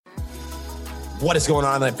What is going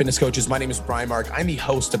on, online fitness coaches? My name is Brian Mark. I'm the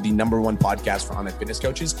host of the #1 podcast for online fitness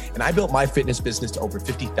coaches, and I built my fitness business to over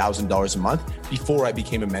 $50,000 a month before I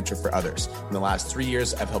became a mentor for others. In the last 3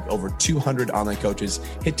 years, I've helped over 200 online coaches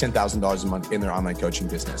hit $10,000 a month in their online coaching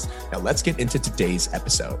business. Now let's get into today's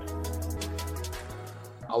episode.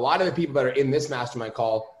 A lot of the people that are in this mastermind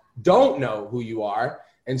call don't know who you are.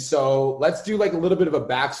 And so let's do like a little bit of a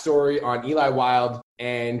backstory on Eli Wild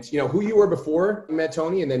and who you were before you met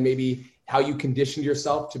Tony, and then maybe how you conditioned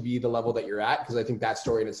yourself to be the level that you're at, because I think that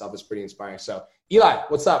story in itself is pretty inspiring. So Eli,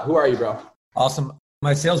 what's up? Who are you, bro? Awesome.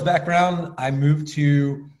 My sales background, I moved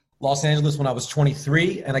to Los Angeles when I was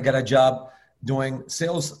 23, and I got a job doing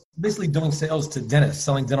sales, basically doing sales to dentists,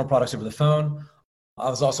 selling dental products over the phone. I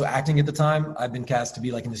was also acting at the time. I'd been cast to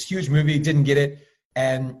be like in this huge movie, didn't get it.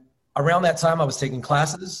 And around that time I was taking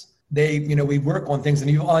classes. We work on things, and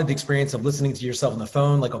you all had the experience of listening to yourself on the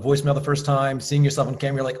phone, like a voicemail the first time, seeing yourself on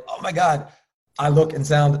camera, you're like, oh my God, I look and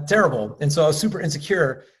sound terrible. And so I was super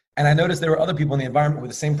insecure. And I noticed there were other people in the environment with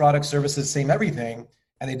the same products, services, same everything,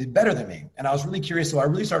 and they did better than me. And I was really curious. So I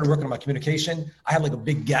really started working on my communication. I had like a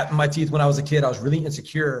big gap in my teeth when I was a kid. I was really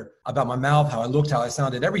insecure about my mouth, how I looked, how I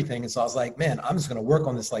sounded, everything. And so I was like, man, I'm just going to work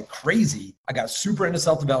on this like crazy. I got super into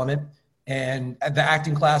self-development, and at the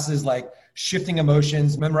acting classes, like shifting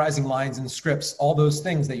emotions, memorizing lines and scripts, all those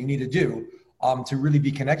things that you need to do to really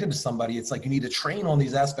be connected to somebody. It's like you need to train on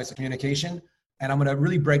these aspects of communication. And I'm going to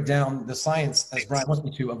really break down the science, as Brian wants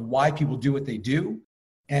me to, of why people do what they do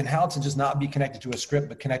and how to just not be connected to a script,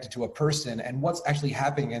 but connected to a person, and what's actually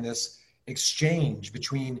happening in this exchange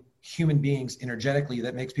between human beings energetically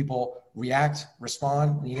that makes people react,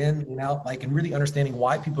 respond, lean in, lean out, and really understanding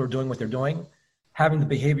why people are doing what they're doing, having the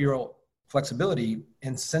behavioral flexibility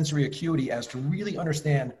and sensory acuity as to really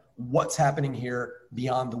understand what's happening here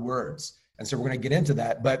beyond the words. And so we're going to get into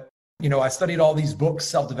that. But, I studied all these books,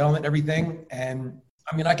 self-development, everything. And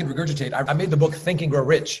I could regurgitate. I made the book Think and Grow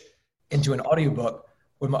Rich into an audiobook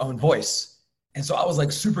with my own voice. And so I was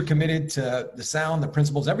like super committed to the sound, the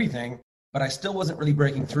principles, everything, but I still wasn't really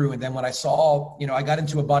breaking through. And then when I saw, I got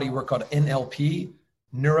into a body of work called NLP,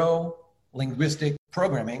 Neuro Linguistic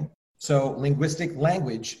Programming. So linguistic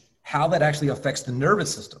language, how that actually affects the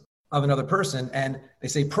nervous system of another person. And they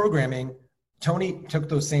say programming, Tony took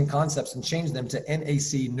those same concepts and changed them to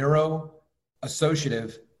NAC,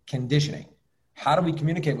 neuro-associative conditioning. How do we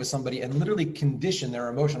communicate with somebody and literally condition their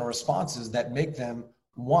emotional responses that make them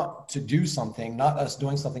want to do something, not us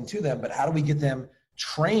doing something to them, but how do we get them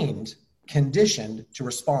trained, conditioned to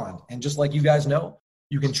respond? And just like you guys know,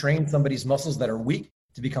 you can train somebody's muscles that are weak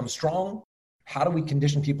to become strong. How do we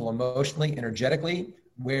condition people emotionally, energetically,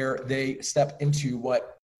 where they step into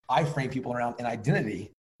what I frame people around, an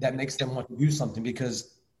identity that makes them want to do something,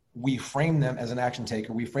 because we frame them as an action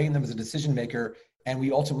taker, we frame them as a decision maker, and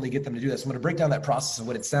we ultimately get them to do this. So I'm going to break down that process of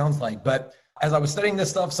what it sounds like. But as I was studying this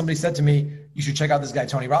stuff, somebody said to me, you should check out this guy,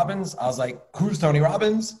 Tony Robbins. I was like, who's Tony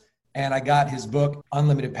Robbins? And I got his book,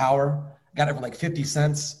 Unlimited Power. Got it for like 50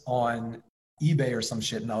 cents on eBay or some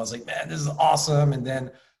shit. And I was like, man, this is awesome. And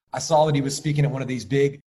then I saw that he was speaking at one of these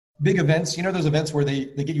big events. Those events where they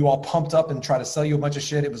get you all pumped up and try to sell you a bunch of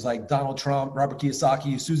shit. It was like Donald Trump, Robert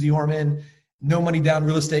Kiyosaki, Susie Orman, no money down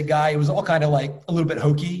real estate guy. It was all kind of like a little bit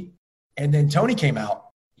hokey. And then Tony came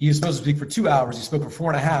out. He was supposed to speak for 2 hours. He spoke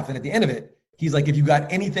for 4.5. And at the end of it, he's like, if you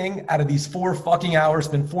got anything out of these 4 fucking hours,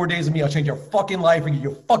 spend 4 days with me, I'll change your fucking life and get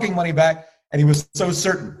your fucking money back. And he was so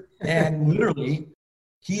certain. And literally,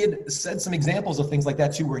 he had said some examples of things like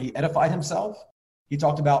that too, where he edified himself. He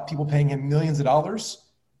talked about people paying him millions of dollars.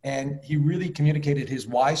 And he really communicated his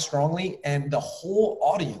why strongly. And the whole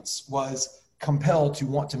audience was compelled to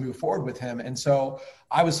want to move forward with him. And so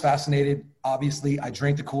I was fascinated. Obviously, I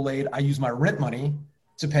drank the Kool-Aid. I used my rent money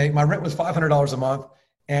to pay. My rent was $500 a month,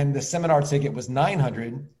 and the seminar ticket was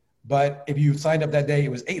 $900. But if you signed up that day, it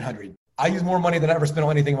was $800. I used more money than I ever spent on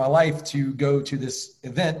anything in my life to go to this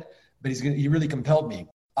event, but he really compelled me.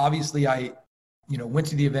 Obviously, I went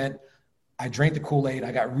to the event. I drank the Kool-Aid.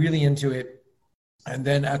 I got really into it. And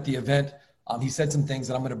then at the event, he said some things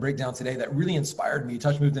that I'm going to break down today that really inspired me,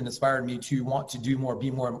 touch moved and inspired me to want to do more,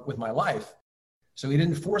 be more with my life. So he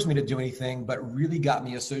didn't force me to do anything, but really got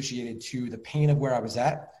me associated to the pain of where I was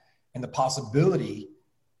at and the possibility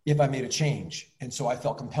if I made a change. And so I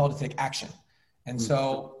felt compelled to take action. And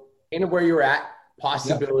so pain of where you were at,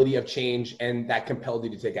 possibility of change, and that compelled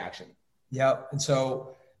you to take action. Yeah. And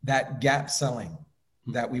so that gap selling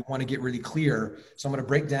that we want to get really clear. So I'm going to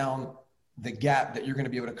break down the gap that you're going to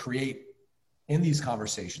be able to create in these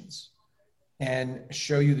conversations and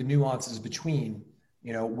show you the nuances between,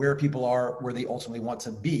 where people are, where they ultimately want to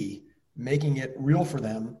be, making it real for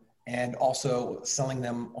them and also selling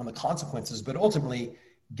them on the consequences, but ultimately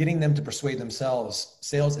getting them to persuade themselves.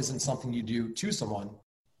 Sales isn't something you do to someone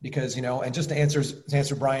because, and just to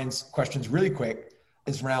answer Brian's questions really quick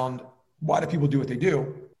is around why do people do what they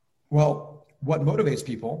do? Well, what motivates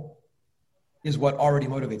people is what already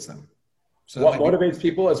motivates them. So what motivates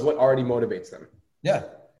people is what already motivates them. Yeah.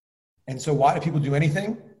 And so why do people do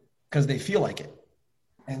anything? Because they feel like it.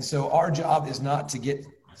 And so our job is not to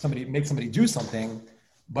make somebody do something,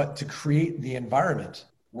 but to create the environment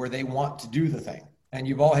where they want to do the thing. And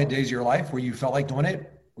you've all had days of your life where you felt like doing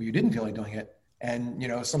it, or you didn't feel like doing it. And,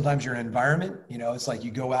 sometimes you're in an environment, it's like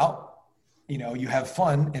you go out, you have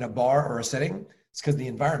fun in a bar or a setting. It's because of the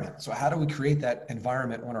environment. So how do we create that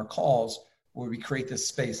environment on our calls where we create this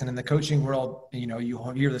space? And in the coaching world,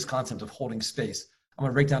 you hear this concept of holding space. I'm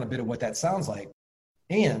going to break down a bit of what that sounds like.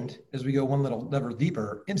 And as we go one little level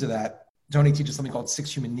deeper into that, Tony teaches something called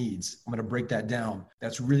 6 human needs. I'm going to break that down.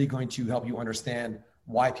 That's really going to help you understand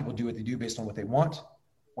why people do what they do based on what they want,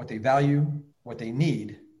 what they value, what they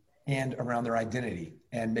need, and around their identity,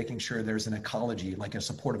 and making sure there's an ecology, like a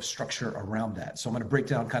supportive structure around that. So I'm going to break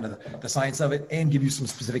down kind of the science of it and give you some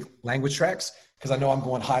specific language tracks, because I know I'm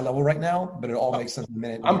going high level right now, but it all makes sense in a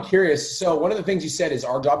minute. I'm curious. So one of the things you said is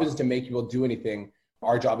our job isn't to make people do anything.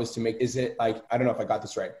 Our job is to make, is it like, I don't know if I got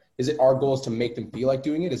this right. Is it our goal is to make them feel like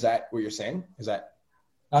doing it? Is that what you're saying? Is that?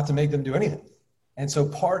 Not to make them do anything. And so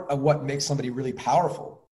part of what makes somebody really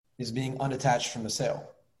powerful is being unattached from the sale.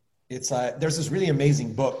 It's there's this really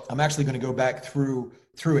amazing book. I'm actually going to go back through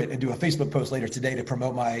it and do a Facebook post later today to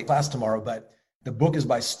promote my class tomorrow. But the book is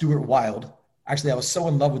by Stuart Wilde. Actually, I was so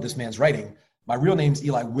in love with this man's writing. My real name's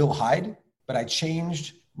Eli Will Hyde, but I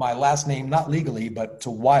changed my last name, not legally, but to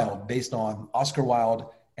Wilde, based on Oscar Wilde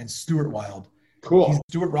and Stuart Wilde. Cool.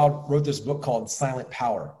 Stuart Wilde wrote this book called Silent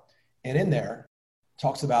Power. And in there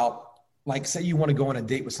talks about, like, say you want to go on a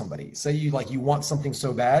date with somebody. Say you want something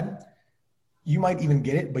so bad, you might even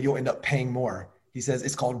get it, but you'll end up paying more. He says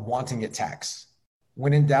it's called wanting it tax.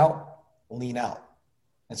 When in doubt, lean out.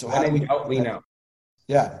 And so how do we lean out?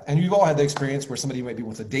 Yeah. And you've all had the experience where somebody maybe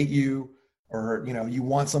wants to date you, or, you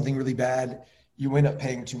want something really bad. You end up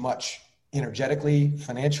paying too much energetically,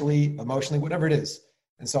 financially, emotionally, whatever it is.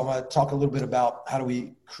 And so I'm going to talk a little bit about how do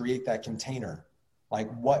we create that container,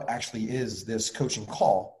 like what actually is this coaching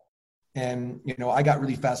call. And, I got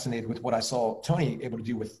really fascinated with what I saw Tony able to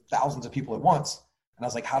do with thousands of people at once. And I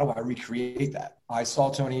was like, how do I recreate that? I saw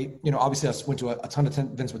Tony, obviously I went to a ton of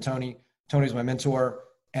events with Tony. Tony's my mentor.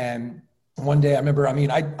 And one day I remember,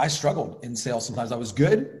 I struggled in sales sometimes. I was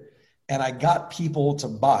good. And I got people to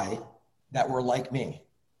buy that were like me.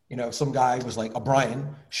 Some guy was like a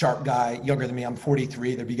Brian, sharp guy, younger than me. I'm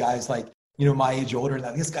 43. There'd be guys like, my age older.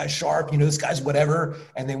 Like, this guy's sharp, this guy's whatever.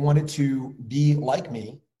 And they wanted to be like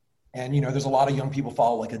me. And, there's a lot of young people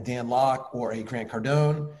follow like a Dan Locke or a Grant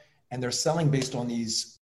Cardone, and they're selling based on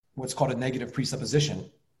these, what's called a negative presupposition.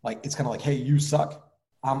 Like, it's kind of like, hey, you suck.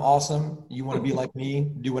 I'm awesome. You want to be like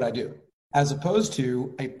me, do what I do. As opposed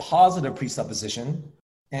to a positive presupposition.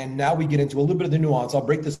 And now we get into a little bit of the nuance. I'll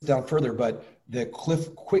break this down further, but the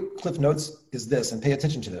quick cliff notes is this, and pay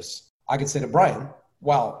attention to this. I could say to Brian,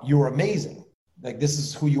 wow, you're amazing. Like, this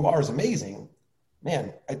is who you are is amazing.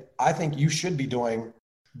 Man, I think you should be doing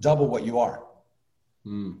double what you are.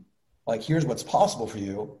 Like, here's what's possible for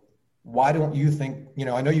you. Why don't you think,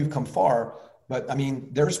 I know you've come far, but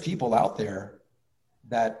there's people out there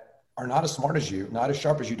that are not as smart as you, not as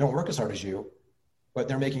sharp as you, don't work as hard as you, but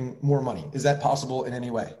they're making more money. Is that possible in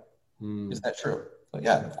any way? Is that true? But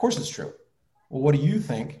yeah, of course it's true. Well, what do you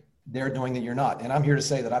think they're doing that you're not? And I'm here to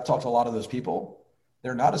say that I've talked to a lot of those people.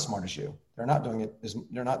 They're not as smart as you. They're not doing it.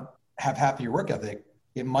 They're not have half your work ethic.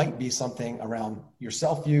 It might be something around your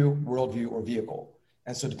self-view, worldview, or vehicle.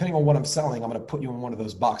 And so depending on what I'm selling, I'm going to put you in one of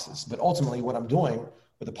those boxes. But ultimately what I'm doing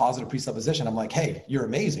with a positive presupposition, I'm like, hey, you're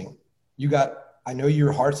amazing. I know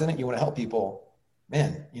your heart's in it. You want to help people.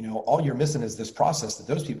 Man, all you're missing is this process that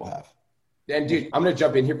those people have. And dude, I'm going to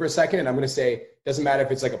jump in here for a second. And I'm going to say, doesn't matter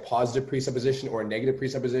if it's like a positive presupposition or a negative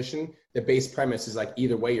presupposition. The base premise is like,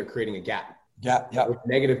 either way, you're creating a gap. Yeah. With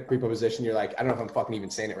negative presupposition, you're like, I don't know if I'm fucking even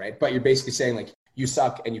saying it right, but you're basically saying like, you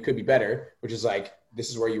suck and you could be better, which is like, this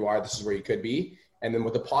is where you are. This is where you could be. And then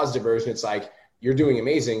with the positive version, it's like, you're doing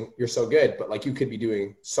amazing. You're so good, but like, you could be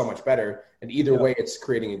doing so much better. And either way, it's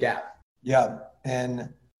creating a gap. Yeah.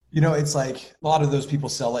 And, it's like a lot of those people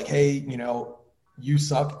sell like, hey, you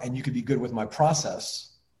suck and you could be good with my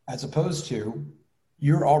process, as opposed to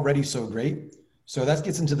you're already so great. So that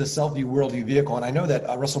gets into the self-view, worldview, vehicle. And I know that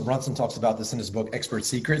Russell Brunson talks about this in his book, Expert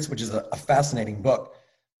Secrets, which is a fascinating book.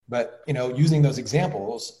 But, using those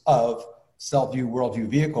examples of self-view, worldview,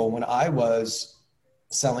 vehicle, when I was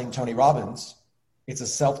selling Tony Robbins, it's a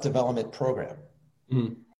self-development program.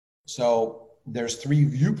 Mm. So there's 3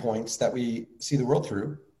 viewpoints that we see the world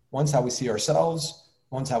through. One's how we see ourselves.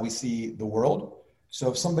 One's how we see the world.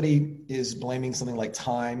 So if somebody is blaming something like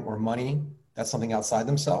time or money, that's something outside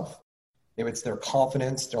themselves. If it's their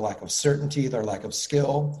confidence, their lack of certainty, their lack of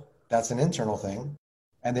skill, that's an internal thing.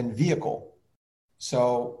 And then vehicle.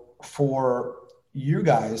 So for you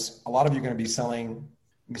guys, a lot of you are going to be selling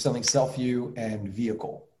self-view and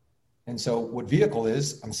vehicle. And so what vehicle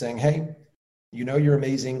is, I'm saying, hey, you know you're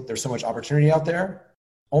amazing. There's so much opportunity out there.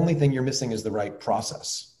 Only thing you're missing is the right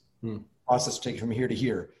process. Process to take you from here to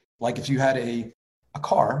here. Like if you had a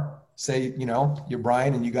car, say, you know, you're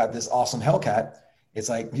Brian and you got this awesome Hellcat. It's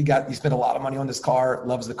like you spent a lot of money on this car,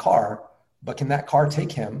 loves the car, but can that car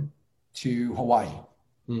take him to Hawaii?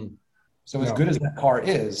 So as good as that car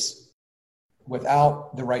is,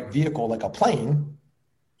 without the right vehicle, like a plane,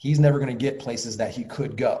 he's never going to get places that he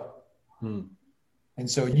could go. And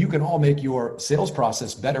so you can all make your sales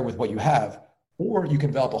process better with what you have, or you can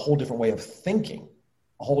develop a whole different way of thinking,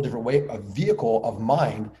 a whole different way of vehicle of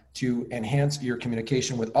mind to enhance your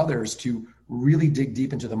communication with others, to really dig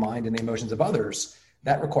deep into the mind and the emotions of others.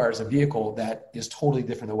 That requires a vehicle that is totally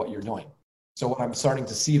different than what you're doing. So what I'm starting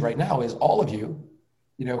to see right now is all of you,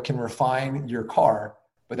 you know, can refine your car,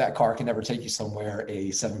 but that car can never take you somewhere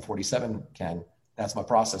a 747 can. That's my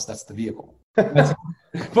process. That's the vehicle. Get out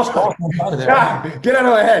of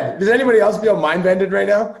my head. Does anybody else feel mind-bended right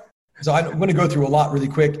now? So I'm going to go through a lot really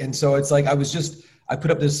quick. And so it's like, I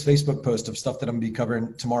put up this Facebook post of stuff that I'm going to be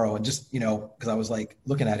covering tomorrow. And just, you know, because I was like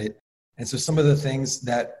looking at it. And so some of the things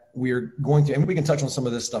that we're going to, and we can touch on some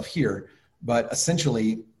of this stuff here, but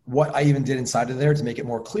essentially what I even did inside of there to make it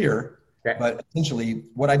more clear. Okay. But essentially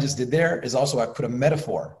what I just did there is also I put a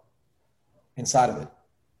metaphor inside of it.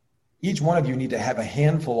 Each one of you need to have a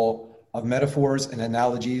handful of metaphors and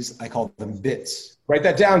analogies. I call them bits. Write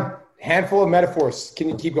that down. Handful of metaphors. Can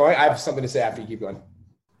you keep going? I have something to say after you keep going.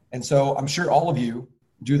 And so I'm sure all of you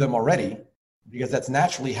do them already because that's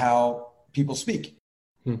naturally how people speak.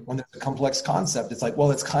 When there's a complex concept, it's like,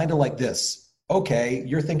 well, it's kind of like this. Okay,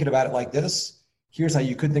 you're thinking about it like this. Here's how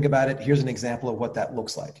you could think about it. Here's an example of what that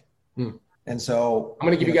looks like. And so I'm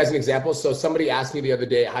going to give you guys an example. So somebody asked me the other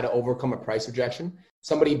day how to overcome a price rejection.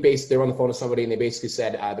 They were on the phone with somebody and they basically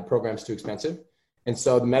said the program's too expensive. And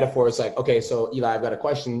so the metaphor is like, okay, so Eli, I've got a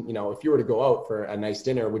question. You know, if you were to go out for a nice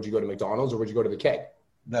dinner, would you go to McDonald's or would you go to the Keg?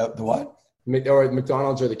 The what? Or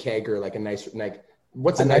McDonald's or the Keg, or like a nice, like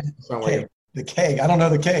what's a nice restaurant? Keg. The Keg. I don't know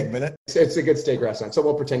the Keg, but it's a good steak restaurant. So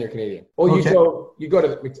we'll pretend you're Canadian. Well, okay. you go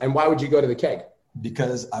to, and why would you go to the Keg?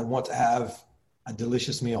 Because I want to have a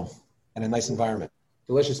delicious meal and a nice environment.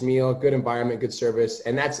 Delicious meal, good environment, good service.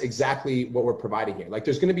 And that's exactly what we're providing here. Like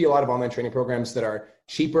there's going to be a lot of online training programs that are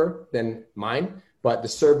cheaper than mine, but the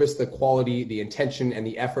service, the quality, the intention, and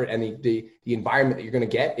the effort, and the environment that you're going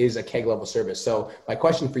to get is a Keg level service. So my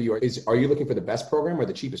question for you is, are you looking for the best program or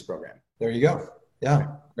the cheapest program? There you go. Yeah.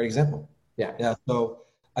 Great example. Yeah. So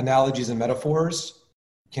analogies and metaphors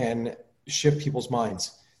can shift people's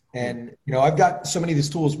minds. And, you know, I've got so many of these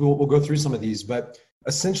tools. We'll go through some of these, but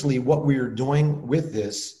essentially what we're doing with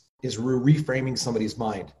this is we're reframing somebody's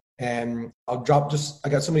mind. And I got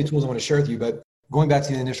so many tools I want to share with you, but going back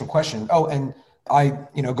to the initial question. Oh, and I,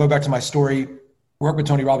 go back to my story, worked with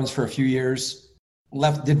Tony Robbins for a few years,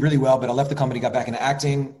 did really well, but I left the company, got back into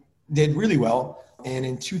acting, did really well. And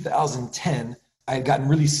in 2010, I had gotten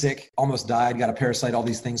really sick, almost died, got a parasite, all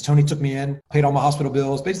these things. Tony took me in, paid all my hospital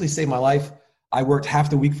bills, basically saved my life. I worked half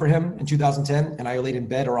the week for him in 2010, and I laid in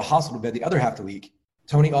bed or a hospital bed the other half the week.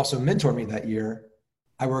 Tony also mentored me that year.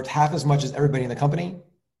 I worked half as much as everybody in the company,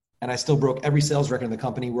 and I still broke every sales record in the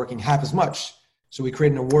company working half as much. So we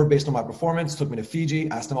created an award based on my performance, took me to Fiji,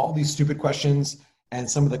 asked him all these stupid questions, and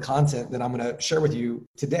some of the content that I'm going to share with you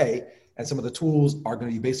today and some of the tools are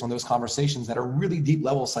going to be based on those conversations that are really deep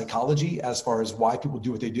level psychology as far as why people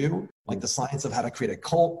do what they do, like the science of how to create a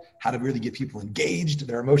cult, how to really get people engaged,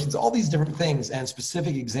 their emotions, all these different things, and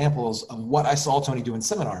specific examples of what I saw Tony do in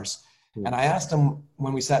seminars. And I asked him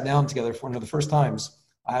when we sat down together for one of the first times,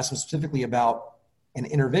 I asked him specifically about an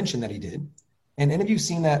intervention that he did. And any of you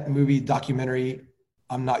seen that movie documentary,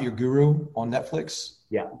 I'm Not Your Guru, on Netflix?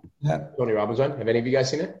 Yeah. Tony Robbins one. Have any of you guys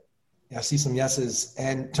seen it? Yeah, I see some yeses.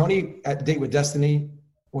 And Tony at Date with Destiny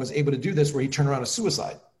was able to do this where he turned around a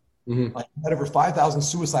suicide. Mm-hmm. Like he had over 5,000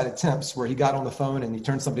 suicide attempts where he got on the phone and he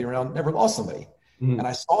turned somebody around, never lost somebody. Mm-hmm. And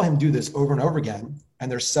I saw him do this over and over again.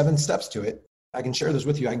 And there's 7 steps to it. I can share this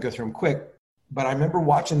with you. I can go through them quick. But I remember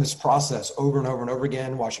watching this process over and over and over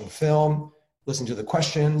again, watching film, listening to the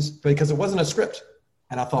questions, because it wasn't a script.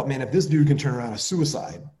 And I thought, man, if this dude can turn around a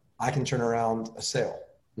suicide, I can turn around a sale.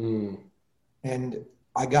 Mm. And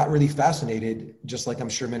I got really fascinated, just like I'm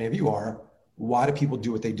sure many of you are. Why do people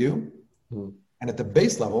do what they do? Mm. And at the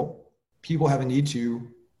base level, people have a need to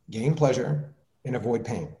gain pleasure and avoid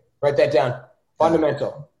pain. Write that down.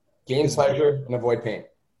 Fundamental. Gain pleasure and avoid pain.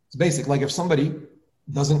 It's basic. Like if somebody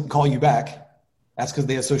doesn't call you back, that's because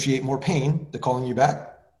they associate more pain to calling you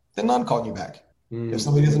back than not calling you back. Mm. If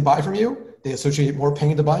somebody doesn't buy from you, they associate more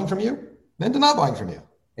pain to buying from you than to not buying from you.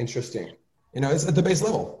 Interesting. It's at the base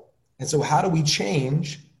level. And so how do we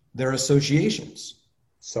change their associations?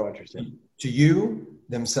 So interesting. To you,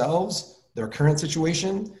 themselves, their current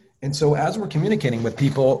situation. And so as we're communicating with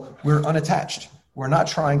people, we're unattached. We're not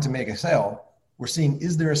trying to make a sale. We're seeing,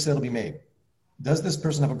 is there a sale to be made? Does this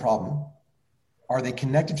person have a problem? Are they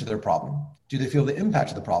connected to their problem? Do they feel the impact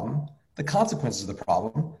of the problem, the consequences of the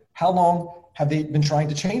problem? How long have they been trying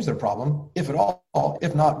to change their problem, if at all?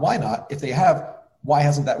 If not, why not? If they have, why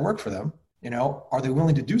hasn't that worked for them? Are they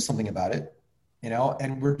willing to do something about it?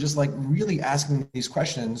 And we're just like really asking these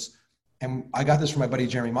questions. And I got this from my buddy,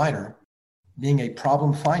 Jeremy Miner, being a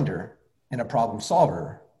problem finder and a problem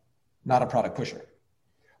solver, not a product pusher.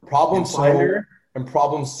 Problem finder and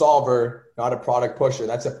problem solver, not a product pusher.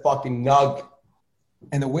 That's a fucking nug.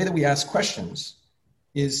 And the way that we ask questions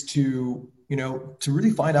is to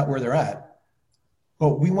really find out where they're at.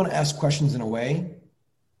 But we want to ask questions in a way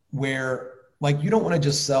where, like, you don't want to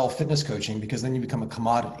just sell fitness coaching because then you become a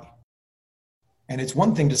commodity. And it's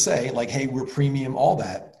one thing to say, like, hey, we're premium, all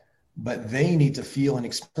that, but they need to feel and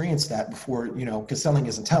experience that before, because selling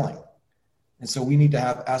isn't telling. And so we need to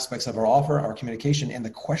have aspects of our offer, our communication, and the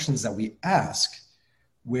questions that we ask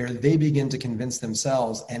where they begin to convince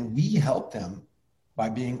themselves, and we help them by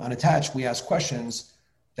being unattached. We ask questions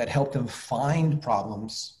that help them find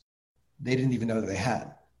problems they didn't even know that they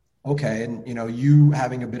had. Okay, and you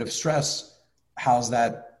having a bit of stress, how's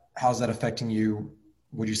that affecting you?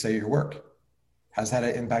 Would you say your work? Has that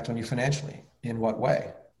an impact on you financially? In what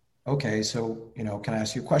way? Okay, so can I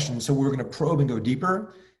ask you a question? So we're going to probe and go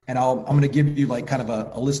deeper, and I'm going to give you like kind of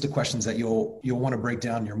a list of questions that you'll want to break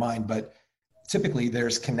down in your mind. But typically,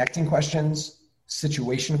 there's connecting questions,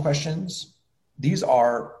 situation questions. These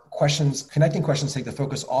are questions. Connecting questions take the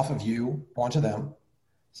focus off of you onto them.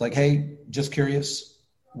 It's like, hey, just curious,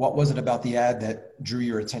 what was it about the ad that drew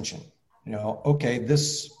your attention? Okay,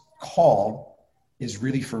 this call is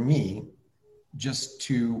really for me just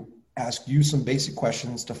to ask you some basic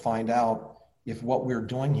questions to find out if what we're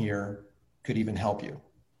doing here could even help you.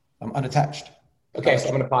 I'm unattached. Okay, so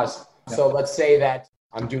I'm going to pause. Yeah. So let's say that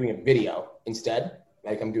I'm doing a video instead.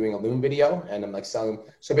 Like I'm doing a Loom video and I'm like selling.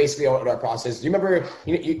 So basically what our process, do you remember,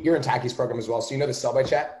 you're in Taki's program as well. So the sell by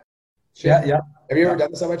chat? Yeah. Have you ever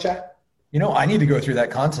done the sell by chat? I need to go through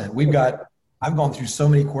that content. I've gone through so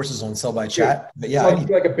many courses on sell by chat, but yeah. So I need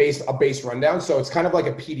like a base rundown. So it's kind of like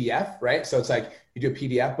a PDF, right? So it's like you do a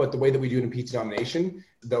PDF, but the way that we do it in PT Domination,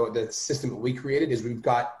 the system that we created is we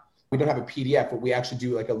don't have a PDF, but we actually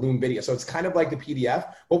do like a Loom video. So it's kind of like the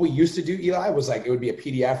PDF. What we used to do, Eli, was like, it would be a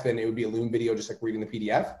PDF, then it would be a Loom video, just like reading the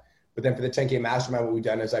PDF. But then for the 10K Mastermind, what we've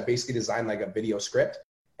done is I basically designed like a video script,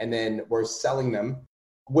 and then we're selling them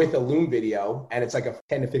with a Loom video, and it's like a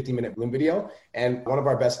 10 to 15 minute Loom video. And one of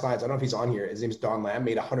our best clients, I don't know if he's on here, his name is Don Lamb,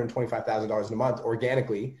 made $125,000 in a month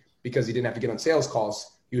organically because he didn't have to get on sales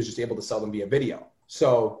calls. He was just able to sell them via video.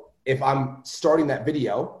 So if I'm starting that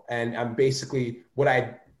video and I'm basically, would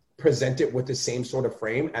I present it with the same sort of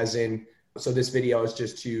frame as in, so this video is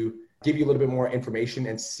just to give you a little bit more information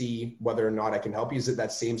and see whether or not I can help you. Is it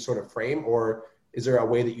that same sort of frame, or is there a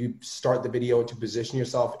way that you start the video to position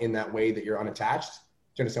yourself in that way that you're unattached?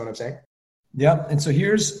 Do you understand what I'm saying? Yeah. And so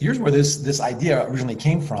here's where this idea originally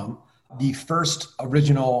came from. The first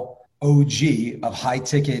original OG of high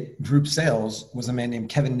ticket group sales was a man named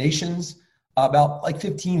Kevin Nations. About like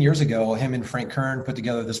 15 years ago, him and Frank Kern put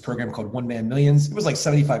together this program called One Man Millions. It was like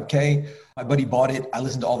 $75K. My buddy bought it. I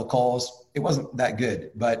listened to all the calls. It wasn't that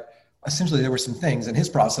good, but essentially there were some things, and his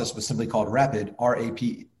process was simply called RAPID,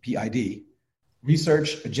 RAPID,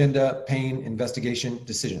 research, agenda, pain, investigation,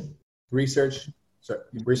 decision. Research that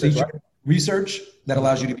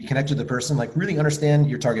allows you to be connected to the person, like really understand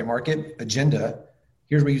your target market. Agenda,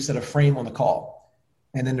 here's where you set a frame on the call.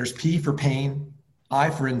 And then there's P for pain, I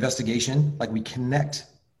for investigation, like we connect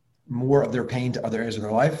more of their pain to other areas of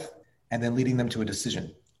their life, and then leading them to a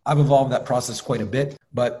decision. I've evolved that process quite a bit,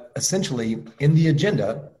 but essentially in the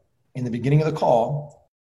agenda, in the beginning of the call,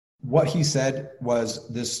 what he said was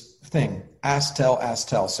this thing, ask,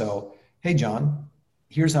 tell. So, hey, John,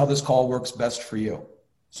 here's how this call works best for you.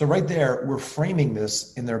 So right there, we're framing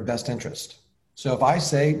this in their best interest. So if I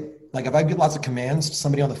say, like, if I give lots of commands to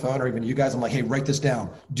somebody on the phone or even you guys, I'm like, hey, write this down,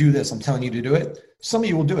 do this. I'm telling you to do it. Some of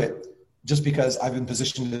you will do it just because I've been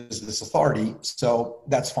positioned as this authority. So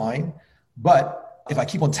that's fine. But if I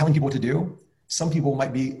keep on telling people what to do, some people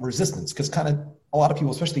might be resistance because kind of a lot of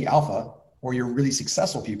people, especially alpha or you're really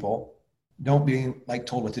successful people, don't being like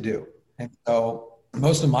told what to do. And so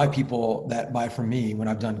most of my people that buy from me when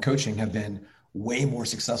I've done coaching have been way more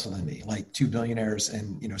successful than me, like 2 billionaires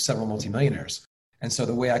and, several multimillionaires. And so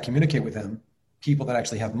the way I communicate with them, people that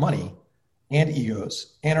actually have money and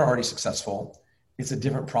egos and are already successful, it's a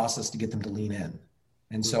different process to get them to lean in.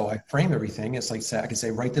 And so I frame everything. It's like, I can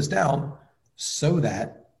say, write this down so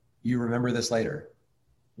that you remember this later.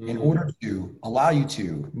 In order to, allow you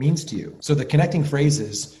to, means to you. So the connecting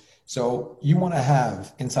phrases, so you want to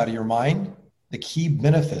have inside of your mind the key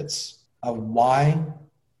benefits of why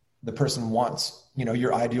the person wants,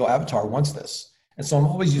 your ideal avatar wants this. And so I'm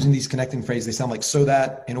always using these connecting phrases. They sound like so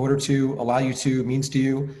that, in order to, allow you to, means to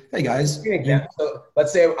you. Hey guys. So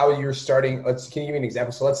let's say you're starting, can you give me an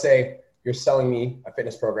example? So let's say you're selling me a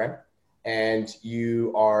fitness program and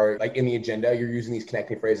you are like in the agenda, you're using these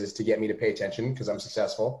connecting phrases to get me to pay attention because I'm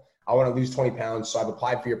successful. I want to lose 20 pounds. So I've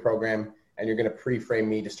applied for your program and you're going to pre-frame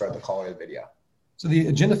me to start the call or the video. So the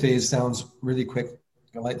agenda phase sounds really quick,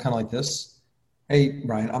 kind of like this. Hey,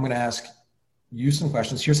 Brian, I'm going to ask you some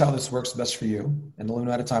questions. Here's how this works best for you in the limited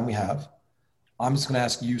amount of time we have. I'm just going to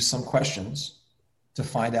ask you some questions to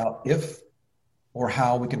find out if or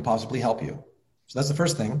how we can possibly help you. So that's the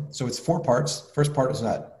first thing. So it's 4 parts. First part is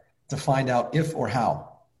that to find out if or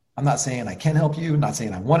how. I'm not saying I can help you, not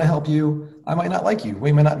saying I want to help you. I might not like you.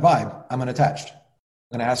 We might not vibe. I'm unattached.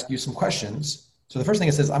 I'm going to ask you some questions. So the first thing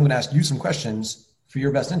it says, I'm going to ask you some questions for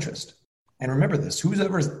your best interest. And remember this,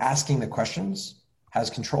 whoever is asking the questions has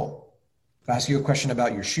control. If I ask you a question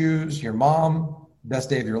about your shoes, your mom, best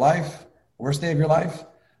day of your life, worst day of your life,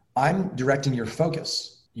 I'm directing your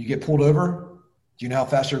focus. You get pulled over. Do you know how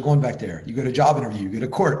fast you're going back there? You go to a job interview, you go to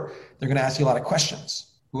court. They're going to ask you a lot of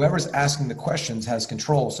questions. Whoever's asking the questions has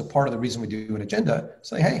control. So part of the reason we do an agenda,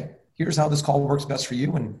 say, hey, here's how this call works best for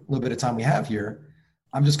you in a little bit of time we have here.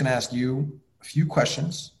 I'm just going to ask you a few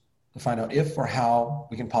questions to find out if or how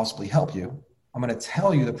we can possibly help you. I'm going to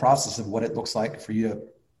tell you the process of what it looks like for you to,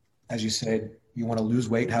 as you said, you want to lose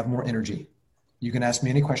weight, have more energy. You can ask me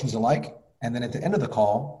any questions you like. And then at the end of the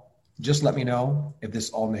call, just let me know if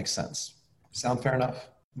this all makes sense. Sound fair enough?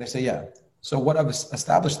 And they say, yeah. So what I've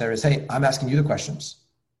established there is, hey, I'm asking you the questions.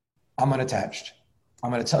 I'm unattached. I'm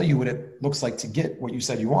going to tell you what it looks like to get what you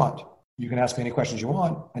said you want. You can ask me any questions you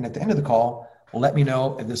want. And at the end of the call, let me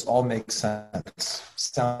know if this all makes sense.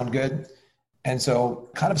 Sound good? And so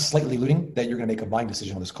kind of slightly alluding that you're going to make a buying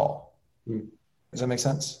decision on this call. Does that make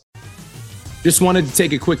sense? Just wanted to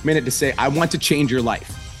take a quick minute to say, I want to change your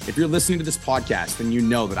life. If you're listening to this podcast, then you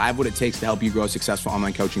know that I have what it takes to help you grow a successful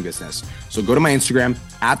online coaching business. So go to my Instagram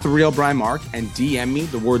 @TheRealBrianMark and DM me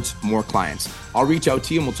the words more clients. I'll reach out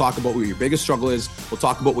to you and we'll talk about what your biggest struggle is. We'll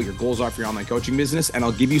talk about what your goals are for your online coaching business, and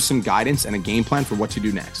I'll give you some guidance and a game plan for what to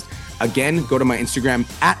do next. Again, go to my Instagram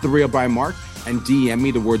 @TheRealBrianMark and DM me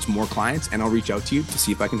the words more clients, and I'll reach out to you to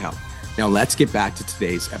see if I can help. Now let's get back to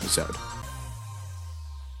today's episode.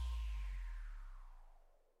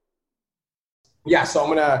 Yeah, so I'm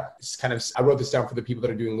going to I wrote this down for the people that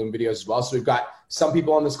are doing Loom videos as well. So we've got some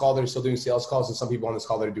people on this call that are still doing sales calls and some people on this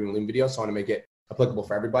call that are doing Loom videos. So I want to make it applicable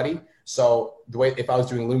for everybody. So the way, if I was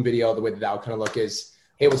doing Loom video, the way that would kind of look is,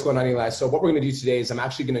 hey, what's going on, Eli? So what we're going to do today is I'm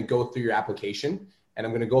actually going to go through your application and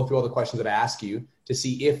I'm going to go through all the questions that I ask you to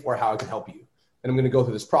see if or how I can help you. And I'm going to go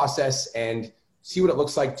through this process and see what it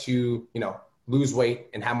looks like to, lose weight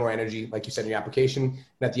and have more energy, like you said in your application.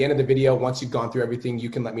 And at the end of the video, once you've gone through everything, you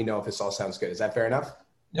can let me know if this all sounds good. Is that fair enough?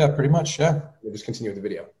 Yeah, pretty much. Yeah. We'll just continue with the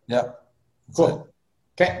video. Yeah. Cool.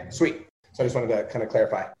 Okay, sweet. So I just wanted to kind of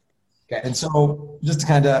clarify. Okay. And so just to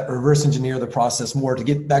kind of reverse engineer the process more, to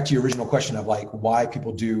get back to your original question of like why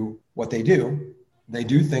people do what they do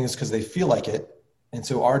things because they feel like it. And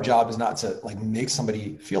so our job is not to like make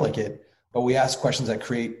somebody feel like it, but we ask questions that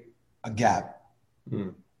create a gap.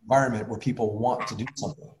 Environment where people want to do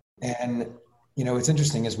something. And, it's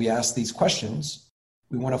interesting as we ask these questions,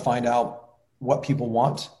 we want to find out what people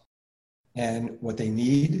want and what they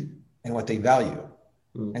need and what they value.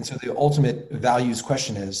 And so the ultimate values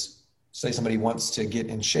question is, say somebody wants to get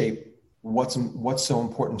in shape, what's so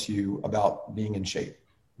important to you about being in shape?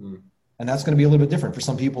 And that's going to be a little bit different. For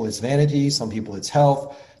some people, it's vanity. Some people, it's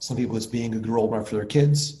health. Some people, it's being a good role model for their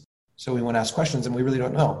kids. So we want to ask questions and we really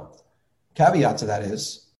don't know. Caveat to that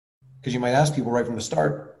is, because you might ask people right from the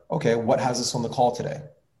start, okay, what has us on the call today?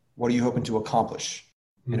 What are you hoping to accomplish?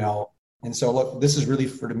 And so look, this is really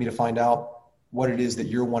for me to find out what it is that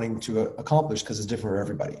you're wanting to accomplish, because it's different for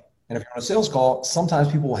everybody. And if you're on a sales call,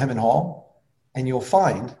 sometimes people will hem and haw, and you'll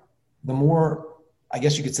find the more, I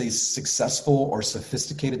guess you could say, successful or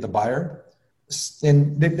sophisticated the buyer.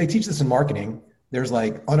 And they teach this in marketing. There's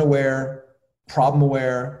like unaware, problem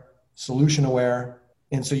aware, solution aware.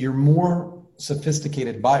 And so your more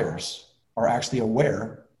sophisticated buyers are actually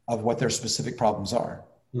aware of what their specific problems are.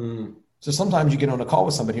 So sometimes you get on a call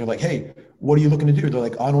with somebody, you're like, hey, what are you looking to do? They're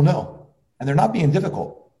like, I don't know. And they're not being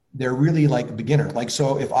difficult. They're really like a beginner. Like,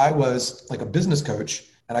 so if I was like a business coach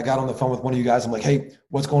and I got on the phone with one of you guys, I'm like, hey,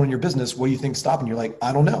 what's going on in your business? What do you think's stopping? You're like,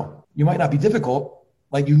 I don't know. You might not be difficult.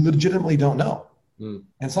 Like, you legitimately don't know.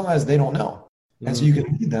 And sometimes they don't know. And so you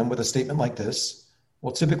can lead them with a statement like this.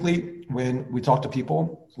 Well, typically when we talk to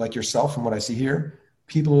people like yourself, from what I see here,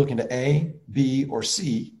 people are looking to A, B, or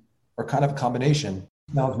C, or kind of a combination.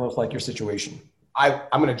 Sounds most like your situation. I'm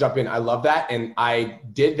going to jump in. I love that. And I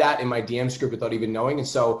did that in my DM script without even knowing. And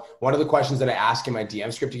so one of the questions that I ask in my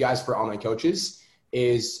DM script, you guys, for online coaches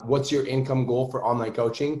is, what's your income goal for online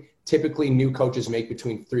coaching? Typically new coaches make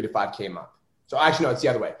between 3 to 5K a month. So actually, no, it's the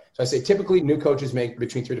other way. So I say, typically new coaches make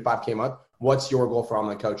between 3 to 5K a month. What's your goal for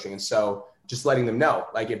online coaching? And so just letting them know,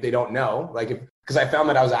 like, if they don't know, like, because I found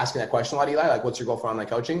that I was asking that question a lot, Eli, like, what's your goal for online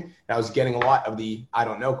coaching? And I was getting a lot of the, I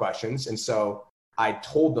don't know questions. And so I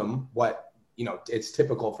told them what, it's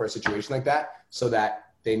typical for a situation like that, so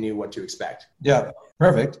that they knew what to expect. Yeah,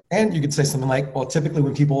 perfect. And you could say something like, well, typically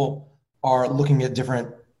when people are looking at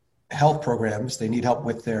different health programs, they need help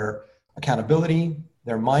with their accountability,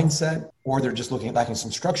 their mindset, or they're just looking at lacking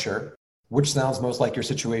some structure. Which sounds most like your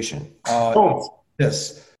situation?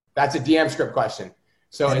 This. That's a DM script question.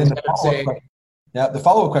 So instead of saying, the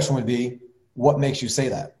follow-up question would be, what makes you say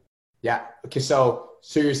that? Yeah. Okay. So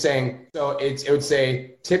you're saying, it would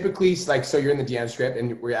say typically, like, so you're in the DM script,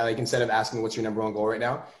 and we're like, instead of asking what's your number one goal right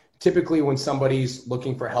now, typically when somebody's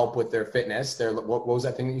looking for help with their fitness, what was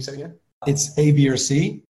that thing that you said again? It's A, B, or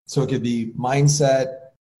C. So it could be mindset,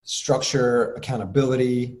 structure,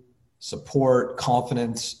 accountability, support,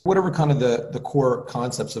 confidence, whatever kind of the core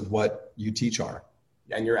concepts of what you teach are.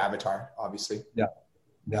 And your avatar, obviously. Yeah.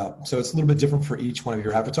 So it's a little bit different for each one of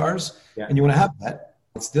your avatars. Yeah. And you want to have that.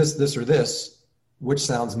 It's this, or this, which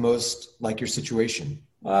sounds most like your situation.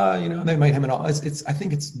 They might have it all. I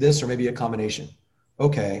think it's this, or maybe a combination.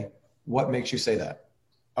 Okay. What makes you say that?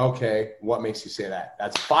 Okay. What makes you say that?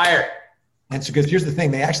 That's fire. And so, because here's the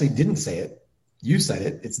thing, they actually didn't say it. You said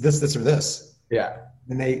it. It's this, or this. Yeah.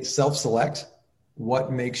 And they self-select.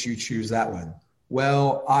 What makes you choose that one?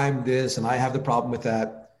 Well, I'm this, and I have the problem with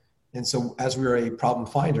that. And so as we're a problem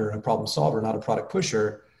finder, a problem solver, not a product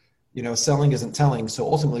pusher, selling isn't telling. So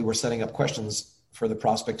ultimately we're setting up questions for the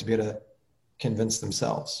prospect to be able to convince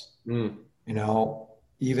themselves.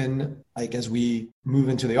 Even like as we move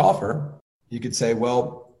into the offer, you could say,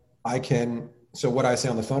 well, so what I say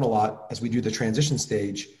on the phone a lot as we do the transition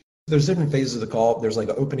stage, there's different phases of the call. There's like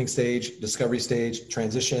an opening stage, discovery stage,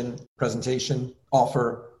 transition, presentation,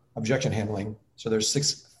 offer, objection handling. So there's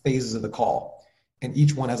 6 phases of the call, and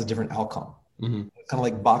each one has a different outcome. It's kind of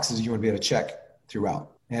like boxes you want to be able to check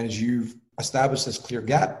throughout. And as you've established this clear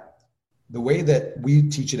gap, the way that we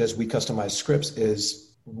teach it as we customize scripts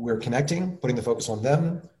is we're connecting, putting the focus on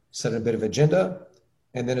them, setting a bit of agenda.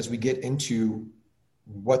 And then as we get into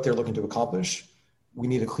what they're looking to accomplish, we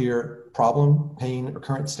need a clear problem, pain, or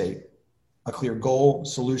current state, a clear goal,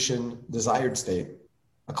 solution, desired state,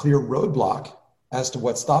 a clear roadblock as to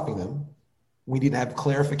what's stopping them. We need to have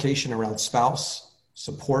clarification around spouse,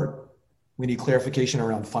 support. We need clarification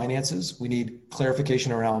around finances. We need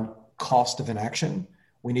clarification around cost of inaction.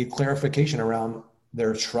 We need clarification around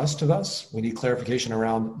their trust of us. We need clarification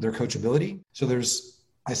around their coachability. So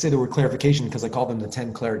I say the word clarification because I call them the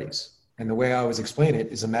 10 clarities. And the way I always explain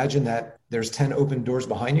it is, imagine that there's 10 open doors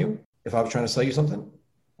behind you. If I was trying to sell you something,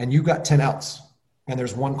 and you got 10 outs, and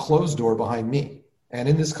there's one closed door behind me. And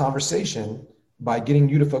in this conversation, by getting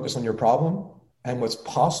you to focus on your problem and what's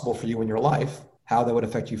possible for you in your life, how that would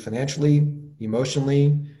affect you financially,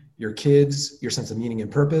 emotionally, your kids, your sense of meaning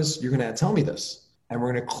and purpose, you're going to tell me this. And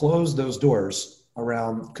we're going to close those doors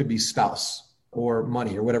around, could be spouse or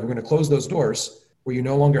money or whatever. We're going to close those doors where you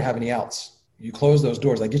no longer have any outs. You close those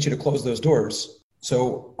doors. I get you to close those doors.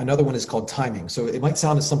 So another one is called timing. So it might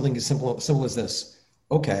sound as something as simple as this.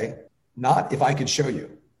 Okay, not if I could show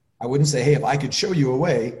you. I wouldn't say, hey, if I could show you a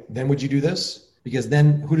way, then would you do this? Because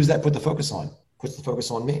then who does that put the focus on? Puts the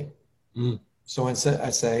focus on me. So instead,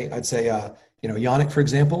 I'd say, Yannick, for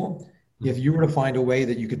example, if you were to find a way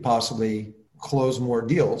that you could possibly close more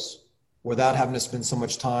deals without having to spend so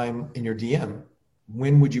much time in your DM,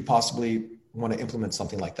 when would you possibly want to implement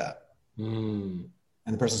something like that?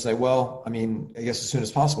 And the person say, well, I mean, I guess as soon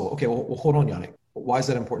as possible. Okay, well hold on, Yannick. Why is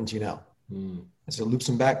that important to you now? And so it loops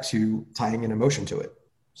them back to tying an emotion to it.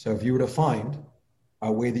 So if you were to find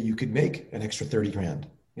a way that you could make an extra 30 grand,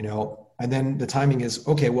 and then the timing is,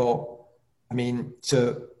 okay, well, I mean,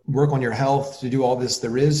 to work on your health, to do all this,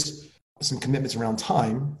 there is some commitments around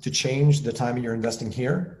time to change the time you're investing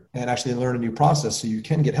here and actually learn a new process so you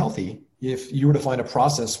can get healthy. If you were to find a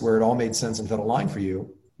process where it all made sense and felt aligned for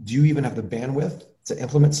you, do you even have the bandwidth to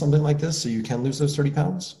implement something like this so you can lose those 30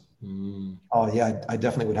 pounds? Oh yeah, I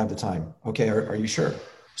definitely would have the time. Okay, are you sure?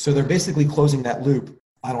 So they're basically closing that loop.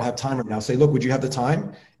 I don't have time right now. Say, look, would you have the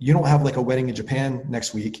time? You don't have like a wedding in Japan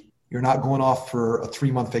next week. You're not going off for a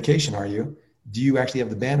 3-month vacation, are you? Do you actually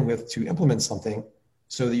have the bandwidth to implement something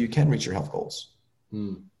so that you can reach your health goals?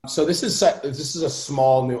 So this is a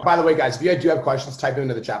small nuance. By the way, guys, if you do have questions, type them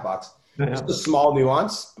into the chat box. It's a small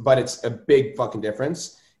nuance, but it's a big fucking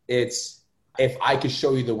difference. It's if I could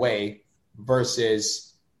show you the way versus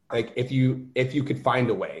like if you could find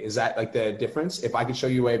a way. Is that like the difference? If I could show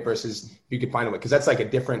you a way versus if you could find a way, because that's like a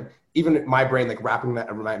different. Even my brain, like wrapping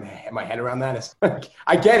that my head around that is like,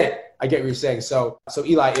 I get it. I get what you're saying. So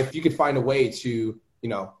Eli, if you could find a way to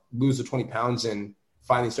lose the 20 pounds and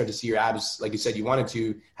finally start to see your abs, like you said you wanted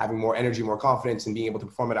to, having more energy, more confidence, and being able to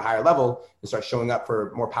perform at a higher level and start showing up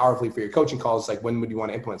for more powerfully for your coaching calls, like when would you want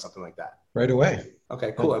to implement something like that? Right away.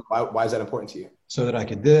 Okay, cool. And why is that important to you? So that I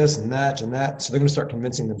could this and that and that. So they're going to start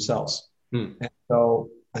convincing themselves. And so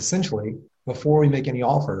essentially, before we make any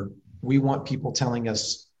offer, we want people telling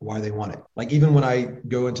us why they want it. Like even when I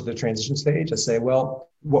go into the transition stage, I say, well,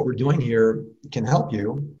 what we're doing here can help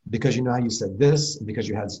you because you know how you said this and because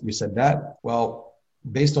you said that. Well,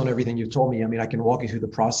 based on everything you've told me, I mean, I can walk you through the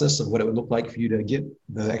process of what it would look like for you to get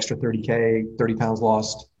the extra 30K, 30 pounds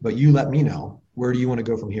lost, but you let me know, where do you want to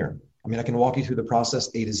go from here? I mean, I can walk you through the process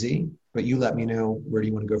A to Z, but you let me know, where do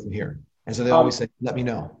you want to go from here? And so they always say, let me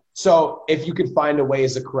know. So if you could find a way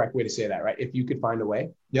is the correct way to say that, right? If you could find a way.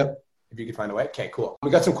 Yep. If you could find a way. Okay, cool. We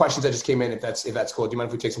got some questions that just came in. If that's cool. Do you mind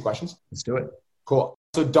if we take some questions? Let's do it. Cool.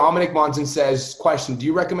 So Dominic Monson says, question, do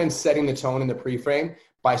you recommend setting the tone in the pre-frame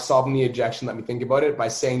by solving the objection? Let me think about it. By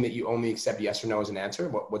saying that you only accept yes or no as an answer.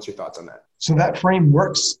 What's your thoughts on that? So that frame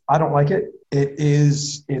works. I don't like it.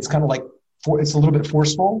 It's kind of like, it's a little bit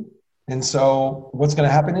forceful. And so what's going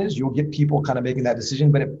to happen is you'll get people kind of making that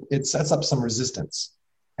decision, but it sets up some resistance.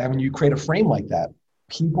 And when you create a frame like that,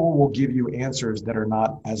 people will give you answers that are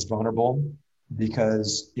not as vulnerable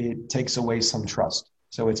because it takes away some trust.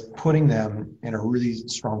 So it's putting them in a really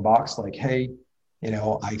strong box like, hey,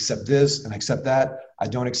 I accept this and I accept that. I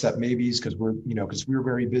don't accept maybes because we're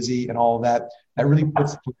very busy and all of that. That really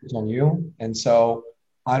puts the focus on you. And so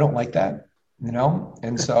I don't like that,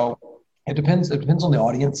 and so it depends on the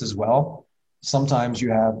audience as well. Sometimes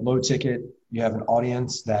you have low ticket, you have an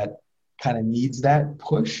audience that kind of needs that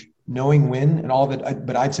push, knowing when and all of it.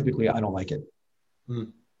 But I don't like it.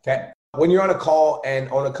 Okay. When you're on a call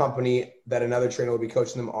and own a company that another trainer will be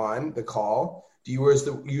coaching them on the call, do you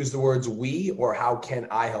use the words we or how can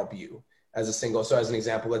I help you as a single? So as an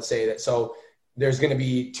example, let's say that, so there's going to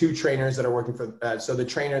be two trainers that are working for, so the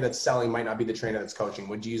trainer that's selling might not be the trainer that's coaching.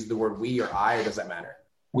 Would you use the word we or I, or does that matter?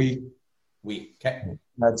 We. Okay.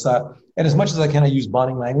 That's, and as much as I can, I use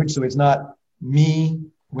bonding language. So it's not me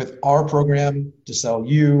with our program to sell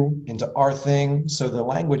you into our thing. So the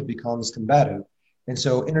language becomes combative. And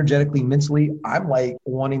so energetically, mentally, I'm like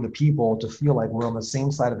wanting the people to feel like we're on the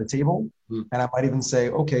same side of the table. And I might even say,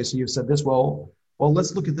 okay, so you've said this, well,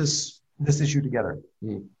 let's look at this issue together.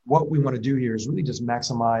 What we want to do here is really just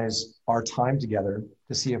maximize our time together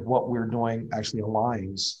to see if what we're doing actually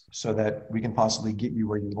aligns so that we can possibly get you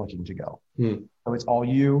where you're looking to go. So it's all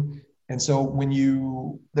you. And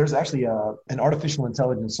so there's actually an artificial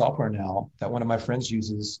intelligence software now that one of my friends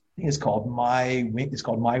uses. I think it's called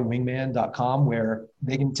mywingman.com, where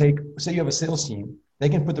they can say you have a sales team, they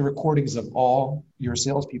can put the recordings of all your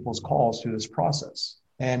salespeople's calls through this process.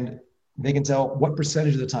 And they can tell what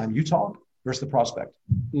percentage of the time you talk versus the prospect.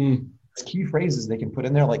 Key phrases they can put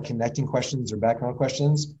in there, like connecting questions or background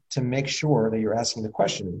questions, to make sure that you're asking the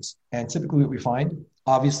questions. And typically what we find,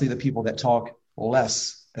 obviously the people that talk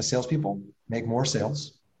less as salespeople make more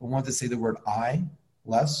sales. The ones that say the word I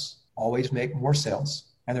less always make more sales.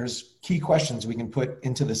 And there's key questions we can put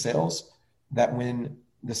into the sales that when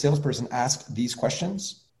the salesperson asks these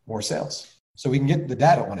questions, more sales. So we can get the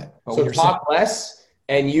data on it. But so talk less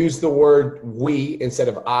and use the word we instead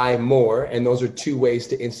of I more. And those are two ways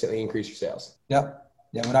to instantly increase your sales. Yep.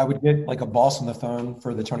 Yeah. When I would get like a boss on the phone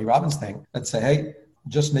for the Tony Robbins thing, I'd say, hey,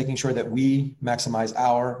 just making sure that we maximize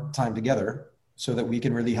our time together so that we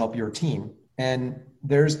can really help your team. And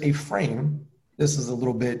there's a frame this is a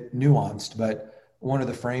little bit nuanced, but one of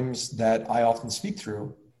the frames that I often speak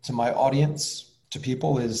through to my audience, to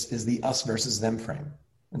people is the us versus them frame.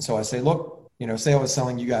 And so I say, look, say I was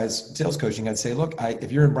selling you guys sales coaching. I'd say, look,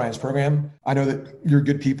 if you're in Brian's program, I know that you're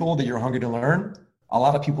good people, that you're hungry to learn. A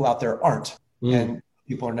lot of people out there aren't. And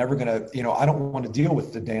people are never going to, I don't want to deal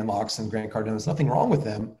with the Dan Locks and Grant Cardone. There's nothing wrong with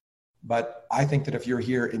them. But I think that if you're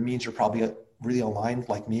here, it means you're probably really aligned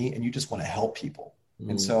like me and you just want to help people.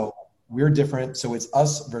 And so we're different. So it's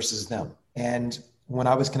us versus them. And when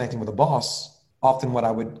I was connecting with a boss, often what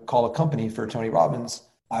I would call a company for Tony Robbins,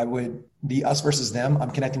 I would be us versus them.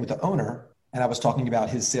 I'm connecting with the owner and I was talking about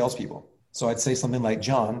his salespeople. So I'd say something like,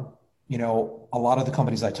 John, a lot of the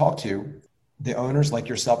companies I talk to, the owners like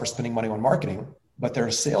yourself are spending money on marketing, but their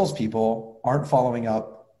salespeople aren't following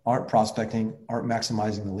up, aren't prospecting, aren't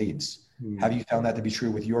maximizing the leads. Have you found that to be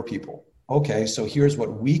true with your people? Okay, so here's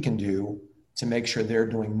what we can do to make sure they're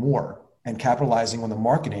doing more and capitalizing on the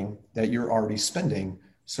marketing that you're already spending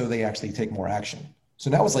so they actually take more action. So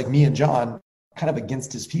that was like me and John kind of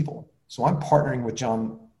against his people. So I'm partnering with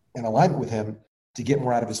John in alignment with him to get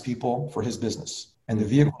more out of his people for his business. And the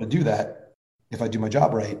vehicle to do that, if I do my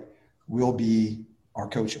job right, will be our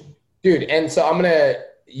coaching. Dude, and so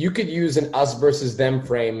you could use an us versus them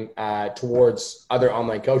frame towards other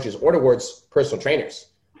online coaches or towards personal trainers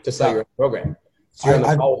to sell your program. So you're on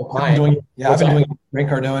the call with the client. I've been doing Grant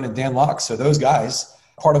Cardone and Dan Locks. So those guys,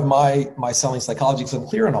 part of my selling psychology, because I'm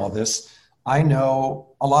clear on all of this, I know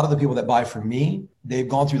a lot of the people that buy from me, they've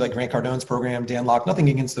gone through like Grant Cardone's program, Dan Locke, nothing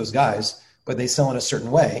against those guys, but they sell in a certain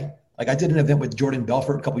way. Like I did an event with Jordan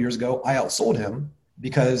Belfort a couple of years ago. I outsold him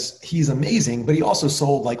because he's amazing, but he also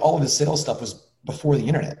sold like all of his sales stuff was before the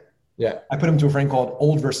internet. Yeah. I put him to a frame called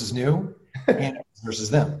old versus new and versus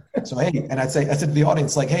them. So, hey, and I said to the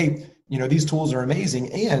audience, like, hey, these tools are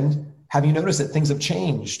amazing. And have you noticed that things have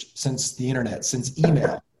changed since the internet, since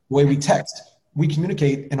email, the way we text, we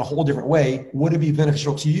communicate in a whole different way? Would it be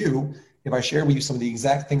beneficial to you if I share with you some of the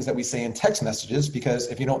exact things that we say in text messages? Because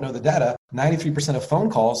if you don't know the data, 93% of phone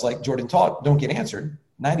calls, like Jordan taught, don't get answered.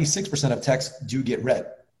 96% of texts do get read.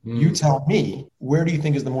 You tell me, where do you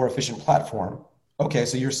think is the more efficient platform? Okay,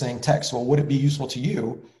 so you're saying text. Well, would it be useful to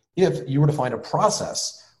you if you were to find a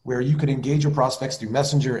process where you could engage your prospects through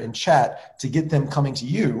Messenger and chat to get them coming to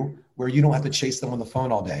you where you don't have to chase them on the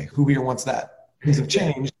phone all day? Who here wants that? Things have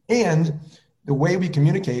changed. And the way we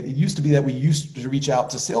communicate, it used to be that we used to reach out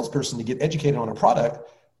to salesperson to get educated on a product,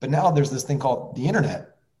 but now there's this thing called the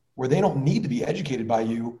internet where they don't need to be educated by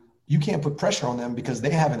you. You can't put pressure on them because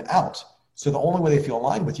they have an out. So the only way they feel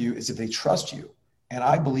aligned with you is if they trust you. And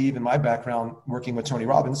I believe in my background working with Tony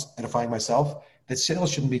Robbins, edifying myself, that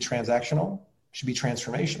sales shouldn't be transactional, should be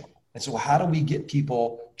transformational. And so how do we get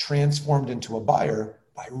people transformed into a buyer?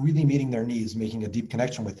 By really meeting their needs, making a deep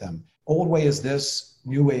connection with them. Old way is this,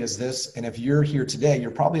 new way is this. And if you're here today,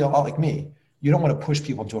 you're probably a lot like me. You don't want to push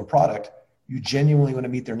people into a product. You genuinely want to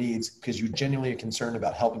meet their needs because you genuinely are concerned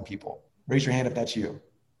about helping people. Raise your hand if that's you.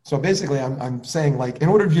 So basically I'm saying, like, in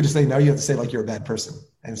order for you to say no, you have to say like you're a bad person.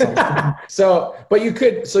 And so but you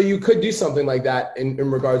could do something like that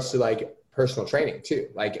in regards to like personal training too.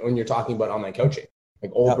 Like when you're talking about online coaching,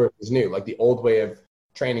 like old versus new. Like the old way of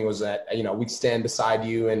training was that, we'd stand beside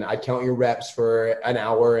you and I'd count your reps for an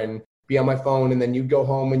hour and be on my phone, and then you'd go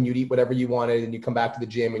home and you'd eat whatever you wanted and you come back to the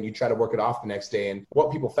gym and you try to work it off the next day. And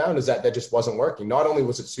what people found is that just wasn't working. Not only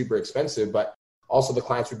was it super expensive, but also the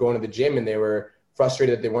clients were going to the gym and they were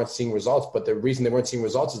frustrated that they weren't seeing results. But the reason they weren't seeing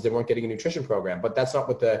results is they weren't getting a nutrition program. But that's not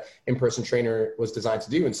what the in-person trainer was designed to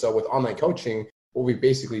do. And so with online coaching, what we've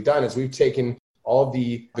basically done is we've taken all of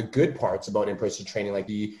the good parts about in-person training, like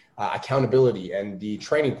the accountability and the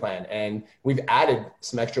training plan. And we've added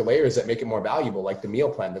some extra layers that make it more valuable, like the meal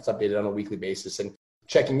plan that's updated on a weekly basis and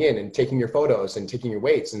checking in and taking your photos and taking your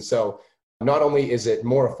weights. And so not only is it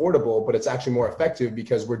more affordable, but it's actually more effective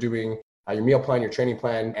because we're doing your meal plan, your training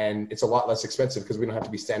plan, and it's a lot less expensive because we don't have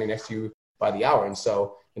to be standing next to you by the hour. And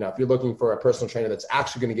so, if you're looking for a personal trainer that's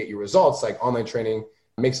actually going to get you results, like online training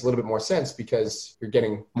makes a little bit more sense because you're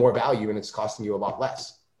getting more value and it's costing you a lot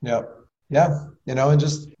less. Yeah. And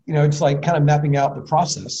just, it's like kind of mapping out the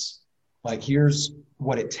process. Like, here's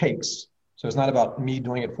what it takes. So it's not about me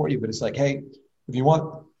doing it for you, but it's like, hey, if you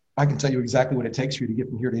want, I can tell you exactly what it takes for you to get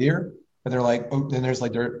from here to here. And they're like, oh, then there's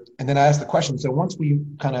like, and then I ask the question. So once we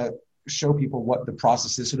kind of show people what the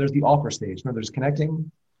process is, so there's the offer stage. There's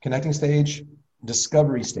connecting stage,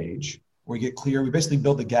 discovery stage, where we get clear. We basically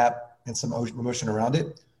build the gap and some emotion around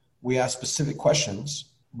it. We ask specific questions,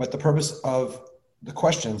 but the purpose of the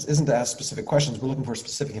questions isn't to ask specific questions. We're looking for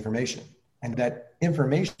specific information. And that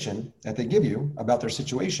information that they give you about their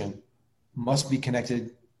situation must be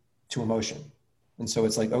connected to emotion. And so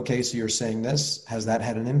it's like, okay, so you're saying this, has that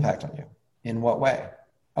had an impact on you? In what way?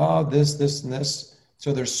 Oh, this, and this.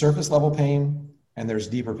 So there's surface level pain and there's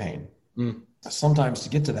deeper pain. Sometimes to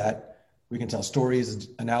get to that, we can tell stories,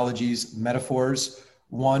 analogies, metaphors.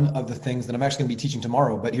 One of the things that I'm actually going to be teaching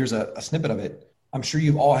tomorrow, but here's a snippet of it. I'm sure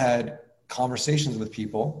you've all had conversations with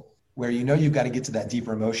people where you know you've got to get to that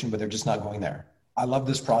deeper emotion, but they're just not going there. I love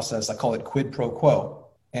this process. I call it quid pro quo.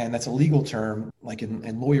 And that's a legal term, like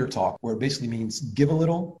in lawyer talk, where it basically means give a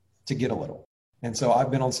little to get a little. And so I've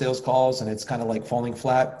been on sales calls and it's kind of like falling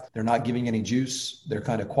flat. They're not giving any juice. They're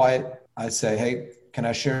kind of quiet. I say, hey, can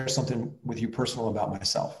I share something with you personal about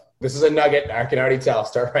myself? This is a nugget. I can already tell.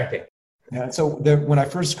 Start writing. Yeah. So when I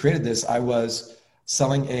first created this, I was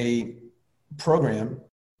selling a program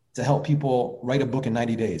to help people write a book in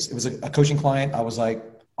 90 days. It was a coaching client. I was like,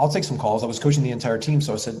 I'll take some calls. I was coaching the entire team.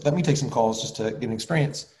 So I said, let me take some calls just to get an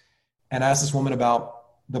experience. And I asked this woman about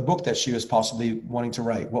the book that she was possibly wanting to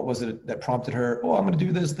write. What was it that prompted her? Oh, I'm going to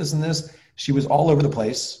do this, this, and this. She was all over the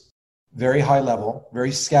place, very high level,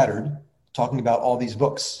 very scattered, talking about all these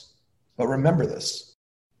books. But remember this,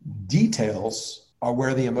 details are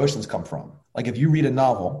where the emotions come from. Like if you read a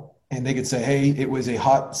novel and they could say, hey, it was a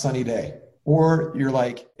hot, sunny day. Or you're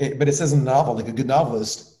like, but it says in the novel, like a good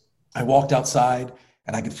novelist, I walked outside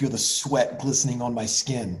and I could feel the sweat glistening on my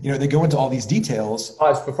skin. You know, they go into all these details.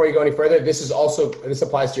 Pause before you go any further. This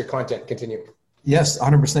applies to your content. Continue. Yes,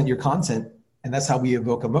 100% your content. And that's how we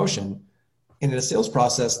evoke emotion. And in a sales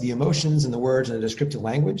process, the emotions and the words and the descriptive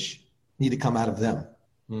language need to come out of them,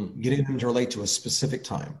 getting them to relate to a specific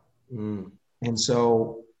time. And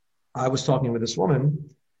so I was talking with this woman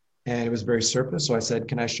and it was very surface. So I said,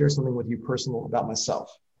 can I share something with you personal about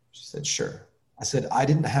myself? She said, sure. I said, I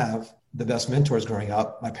didn't have the best mentors growing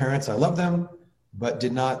up. My parents, I love them, but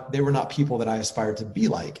they were not people that I aspired to be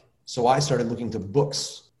like. So I started looking to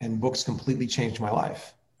books, and books completely changed my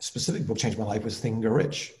life. A specific book changed my life was Think and Grow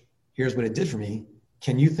Rich. Here's what it did for me.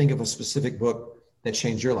 Can you think of a specific book that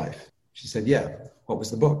changed your life? She said, yeah. What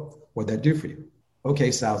was the book? What'd that do for you?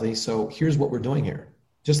 Okay, Sally, so here's what we're doing here.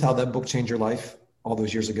 Just how that book changed your life all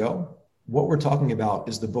those years ago. What we're talking about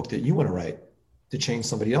is the book that you want to write to change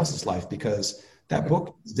somebody else's life, because that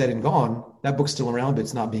book is dead and gone. That book's still around, but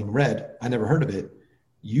it's not being read. I never heard of it.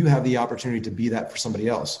 You have the opportunity to be that for somebody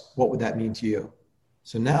else. What would that mean to you?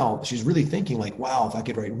 So now she's really thinking like, wow, if I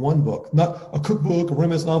could write one book, not a cookbook, a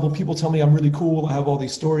romance novel, people tell me I'm really cool. I have all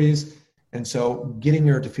these stories. And so getting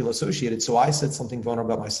her to feel associated. So I said something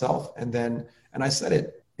vulnerable about myself. And I said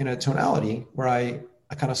it in a tonality where I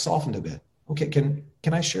kind of softened a bit. Okay,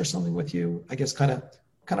 can I share something with you? I guess kind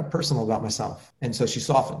of personal about myself. And so she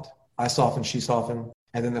softened. I softened, she softened,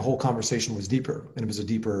 and then the whole conversation was deeper. And it was a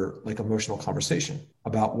deeper, like emotional conversation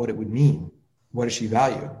about what it would mean. What does she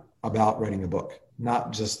value about writing a book?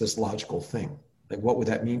 Not just this logical thing. Like, what would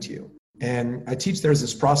that mean to you? And I teach there's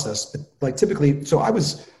this process, like typically, so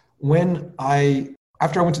after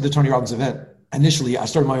I went to the Tony Robbins event, initially I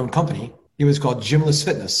started my own company. It was called Gymless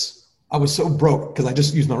Fitness. I was so broke because I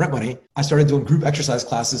just used my rent money. I started doing group exercise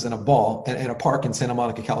classes in a park in Santa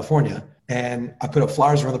Monica, California. And I put up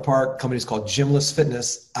flyers around the park. Company's called Gymless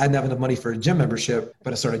Fitness. I didn't have enough money for a gym membership,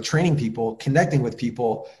 but I started training people, connecting with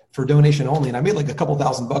people for donation only. And I made like a couple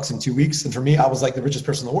 $1,000 in 2 weeks. And for me, I was like the richest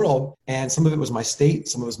person in the world. And some of it was my state,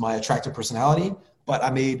 some of it was my attractive personality, but I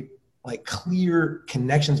made like clear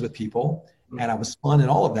connections with people and I was fun and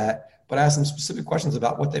all of that. But I asked them specific questions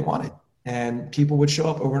about what they wanted. And people would show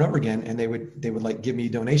up over and over again and they would like give me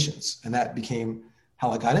donations. And that became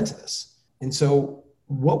how I got into this. And so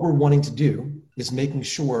what we're wanting to do is making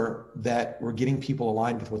sure that we're getting people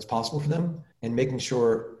aligned with what's possible for them and making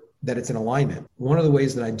sure that it's in alignment. One of the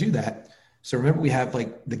ways that I do that, so remember we have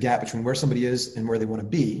like the gap between where somebody is and where they want to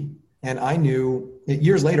be. And I knew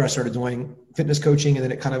years later, I started doing fitness coaching and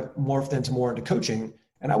then it kind of morphed into coaching.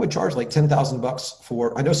 And I would charge like $10,000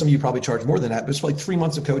 for, I know some of you probably charge more than that, but it's for like 3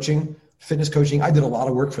 months of coaching, fitness coaching. I did a lot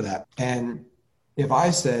of work for that. And if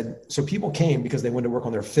I said, so people came because they wanted to work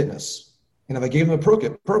on their fitness. And if I gave them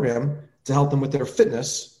a program to help them with their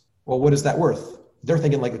fitness, well, what is that worth? They're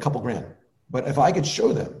thinking like a couple grand. But if I could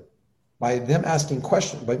show them by them asking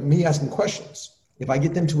questions, by me asking questions, if I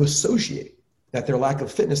get them to associate that their lack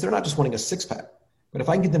of fitness, they're not just wanting a six pack, but if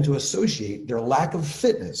I can get them to associate their lack of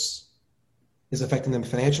fitness is affecting them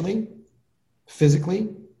financially, physically,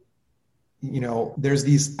 there's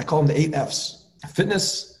these, I call them the 8 F's: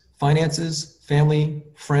 fitness, finances, family,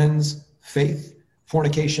 friends, faith,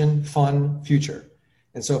 fornication, fun, future.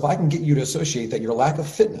 And so if I can get you to associate that your lack of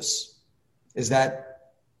fitness is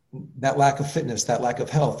that lack of fitness, that lack of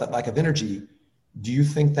health, that lack of energy, do you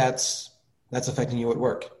think that's affecting you at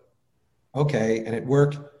work? Okay. And at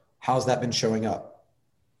work, how's that been showing up?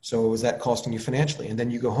 So is that costing you financially? And then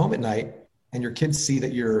you go home at night and your kids see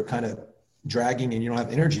that you're kind of dragging and you don't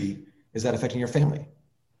have energy. Is that affecting your family?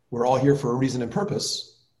 We're all here for a reason and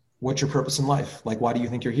purpose. What's your purpose in life? Like, why do you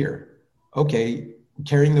think you're here? Okay,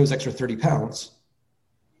 carrying those extra 30 pounds,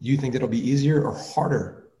 do you think it'll be easier or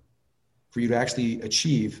harder for you to actually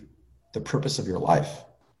achieve the purpose of your life?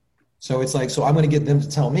 So it's like, so I'm going to get them to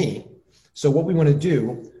tell me. So what we want to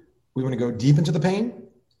do, we want to go deep into the pain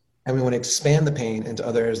and we want to expand the pain into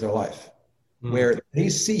other areas of their life where they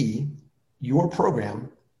see your program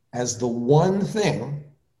as the one thing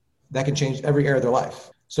that can change every area of their life.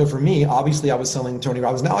 So for me, obviously I was selling Tony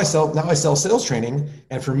Robbins. Now I sell sales training.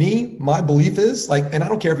 And for me, my belief is like, and I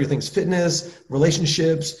don't care if your thing's fitness,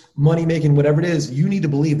 relationships, money making, whatever it is, you need to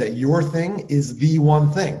believe that your thing is the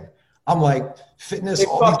one thing. I'm like fitness. Hey,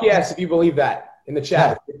 fuck yes, if you believe that in the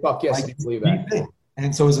chat. Yeah. Fuck yes, like, if you believe that. Thing.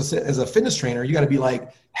 And so as a fitness trainer, you got to be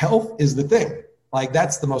like, health is the thing. Like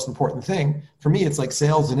that's the most important thing. For me, it's like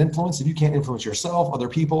sales and influence. If you can't influence yourself, other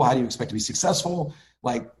people, how do you expect to be successful?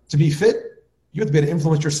 Like to be fit, you have to be able to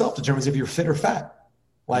influence yourself to determine if you're fit or fat.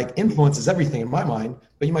 Like influence is everything in my mind,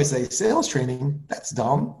 but you might say sales training, that's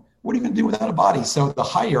dumb. What are you going to do without a body? So the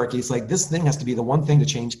hierarchy is like, this thing has to be the one thing to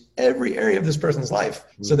change every area of this person's life.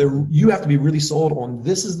 So you have to be really sold on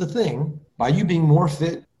this is the thing by you being more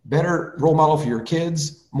fit, better role model for your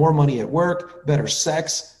kids, more money at work, better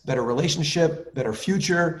sex, better relationship, better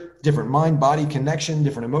future, different mind, body connection,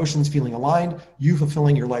 different emotions, feeling aligned, you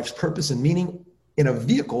fulfilling your life's purpose and meaning in a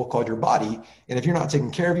vehicle called your body. And if you're not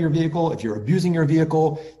taking care of your vehicle, if you're abusing your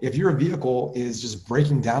vehicle, if your vehicle is just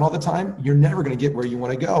breaking down all the time, you're never going to get where you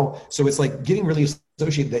want to go. So it's like getting really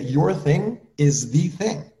associated that your thing is the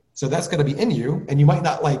thing. So that's got to be in you. And you might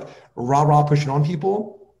not like rah push it on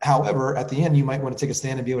people. However, at the end, you might want to take a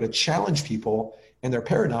stand and be able to challenge people in their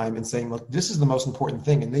paradigm and saying, look, this is the most important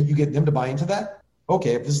thing. And then you get them to buy into that.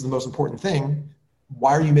 Okay, if this is the most important thing,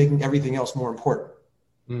 why are you making everything else more important?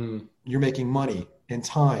 You're making money and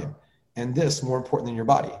time and this more important than your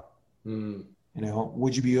body. You know,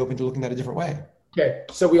 would you be open to looking at it a different way? Okay.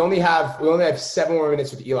 So we only have 7 more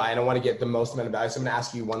minutes with Eli and I want to get the most amount of value. So I'm going to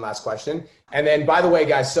ask you one last question. And then by the way,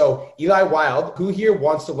 guys, so Eli Wild, who here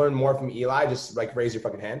wants to learn more from Eli? Just like raise your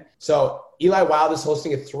fucking hand. So Eli Wild is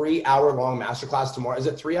hosting a 3-hour-long masterclass tomorrow. Is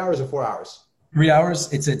it 3 hours or 4 hours? 3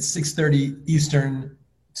 hours. It's at 6:30 Eastern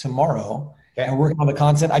tomorrow. Okay. And we're working on the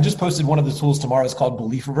content. I just posted one of the tools tomorrow. It's called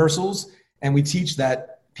Belief Reversals. And we teach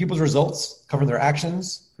that people's results come from their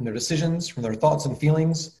actions, from their decisions, from their thoughts and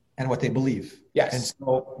feelings, and what they believe. Yes. And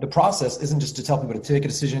so the process isn't just to tell people to take a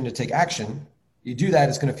decision, to take action. You do that,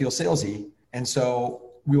 it's going to feel salesy. And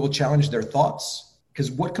so we will challenge their thoughts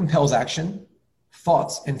because what compels action?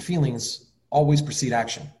 Thoughts and feelings always precede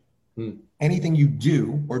action. Anything you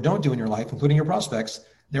do or don't do in your life, including your prospects,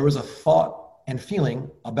 there was a thought and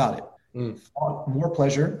feeling about it. Thought, more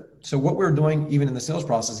pleasure. So what we're doing even in the sales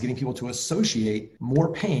process is getting people to associate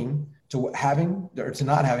more pain to having or to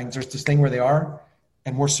not having, just to staying where they are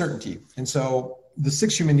and more certainty. And so the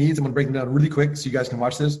 6 human needs, I'm going to break them down really quick so you guys can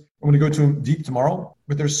watch this. I'm going to go to them deep tomorrow,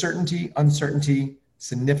 but there's certainty, uncertainty,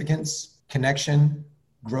 significance, connection,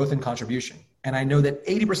 growth, and contribution. And I know that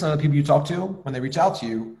 80% of the people you talk to, when they reach out to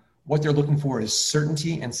you, what they're looking for is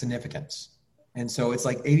certainty and significance. And so it's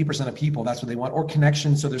like 80% of people, that's what they want, or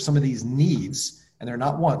connection. So there's some of these needs, and they're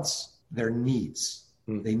not wants, they're needs.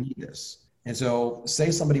 They need this. And so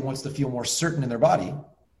say somebody wants to feel more certain in their body,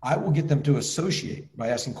 I will get them to associate by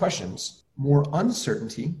asking questions, more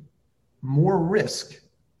uncertainty, more risk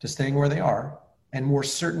to staying where they are, and more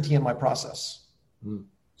certainty in my process.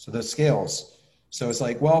 So the scales. So it's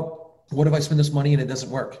like, well, what if I spend this money and it doesn't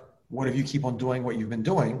work? What if you keep on doing what you've been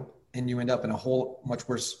doing and you end up in a whole much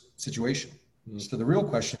worse situation? So the real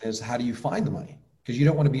question is, how do you find the money? Because you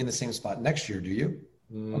don't want to be in the same spot next year, do you?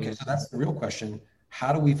 Okay, so that's the real question.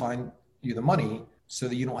 How do we find you the money so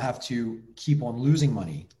that you don't have to keep on losing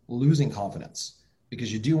money, losing confidence?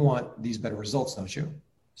 Because you do want these better results, don't you?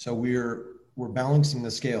 So we're balancing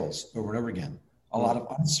the scales over and over again. A lot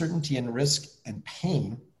of uncertainty and risk and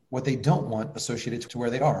pain, what they don't want associated to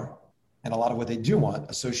where they are, and a lot of what they do want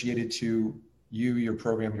associated to you, your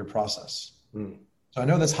program, your process. So I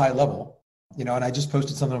know that's high level. You know, and I just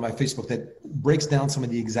posted something on my Facebook that breaks down some of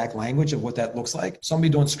the exact language of what that looks like. So I'm gonna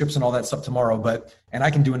be doing scripts and all that stuff tomorrow, and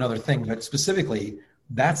I can do another thing, but specifically,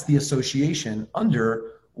 that's the association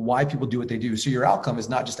under why people do what they do. So your outcome is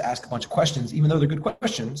not just to ask a bunch of questions, even though they're good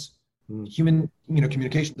questions. Human,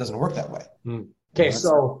 communication doesn't work that way. Okay,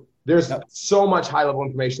 so there's so much high level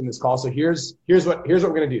information in this call. So here's what we're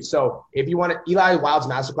gonna do. So if you want to, Eli Wild's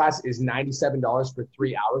masterclass is $97 for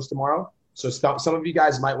 3 hours tomorrow. So some of you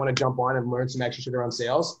guys might want to jump on and learn some extra shit around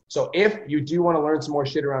sales. So if you do want to learn some more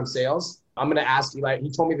shit around sales, I'm going to ask Eli. He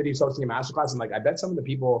told me that he's hosting a masterclass. I'm like, I bet some of the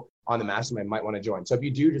people on the mastermind might want to join. So if you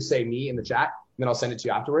do, just say me in the chat, and then I'll send it to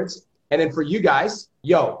you afterwards. And then for you guys,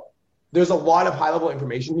 there's a lot of high-level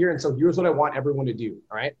information here. And so here's what I want everyone to do,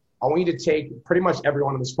 all right? I want you to take pretty much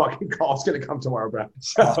everyone on this fucking call is going to come tomorrow, bro.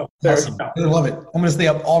 So awesome. I love it. I'm going to stay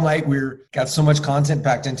up all night. We're got so much content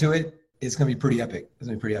packed into it. It's going to be pretty epic. It's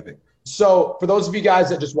going to be pretty epic. So for those of you guys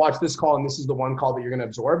that just watch this call, and this is the one call that you're going to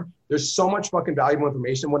absorb, there's so much fucking valuable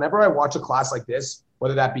information. Whenever I watch a class like this,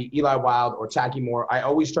 whether that be Eli Wild or Tacky Moore, I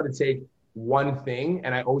always try to take one thing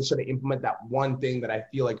and I always try to implement that one thing that I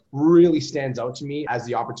feel like really stands out to me as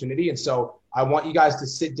the opportunity. And so I want you guys to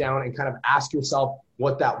sit down and kind of ask yourself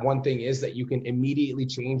what that one thing is that you can immediately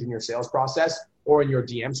change in your sales process or in your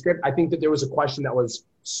DM script. I think that there was a question that was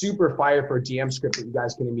super fire for a DM script that you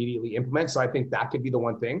guys can immediately implement. So I think that could be the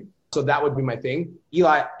one thing. So that would be my thing.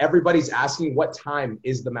 Eli, everybody's asking what time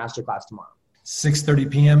is the masterclass tomorrow? 6:30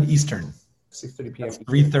 p.m. Eastern. 6:30 p.m.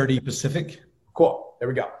 3:30 Pacific. Cool. There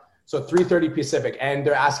we go. So 3:30 Pacific. And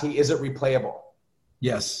they're asking, is it replayable?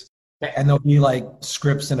 Yes. Okay. And there'll be like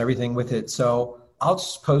scripts and everything with it. So I'll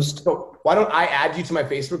just post. So why don't I add you to my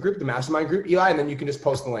Facebook group, the mastermind group, Eli, and then you can just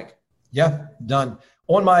post the link. Yeah, done.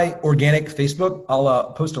 On my organic Facebook,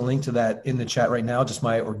 I'll post a link to that in the chat right now, just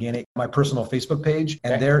my personal Facebook page.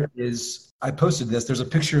 And there is, I posted this, there's a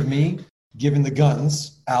picture of me giving the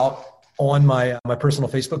guns out on my personal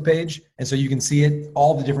Facebook page. And so you can see it,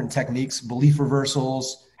 all the different techniques, belief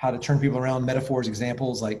reversals, how to turn people around, metaphors,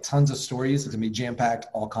 examples, like tons of stories. It's gonna be jam-packed,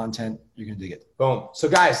 all content. You're gonna dig it. Boom. So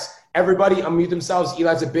guys, everybody unmute themselves.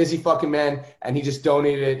 Eli's a busy fucking man, and he just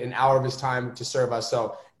donated an hour of his time to serve us.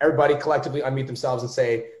 So everybody collectively unmute themselves and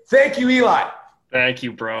say, thank you, Eli. Thank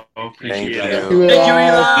you, bro. Appreciate it. Thank you,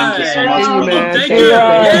 Eli. Thank you so much, Thank you, bro. man. Thank Thank you. you.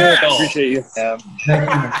 Yes. Appreciate you. Thank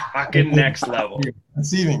you. Fucking next level.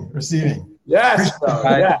 Receiving. Yes, bro.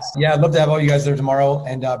 Yes. Yeah, I'd love to have all you guys there tomorrow.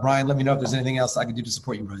 And Brian, let me know if there's anything else I can do to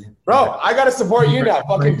support you, brother. Bro, I got to support you now.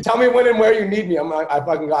 Fucking tell me when and where you need me. I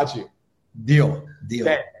fucking got you. Deal.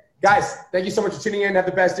 Okay. Guys, thank you so much for tuning in. Have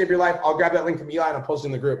the best day of your life. I'll grab that link from Eli and I'll post it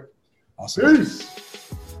in the group. Awesome. Peace.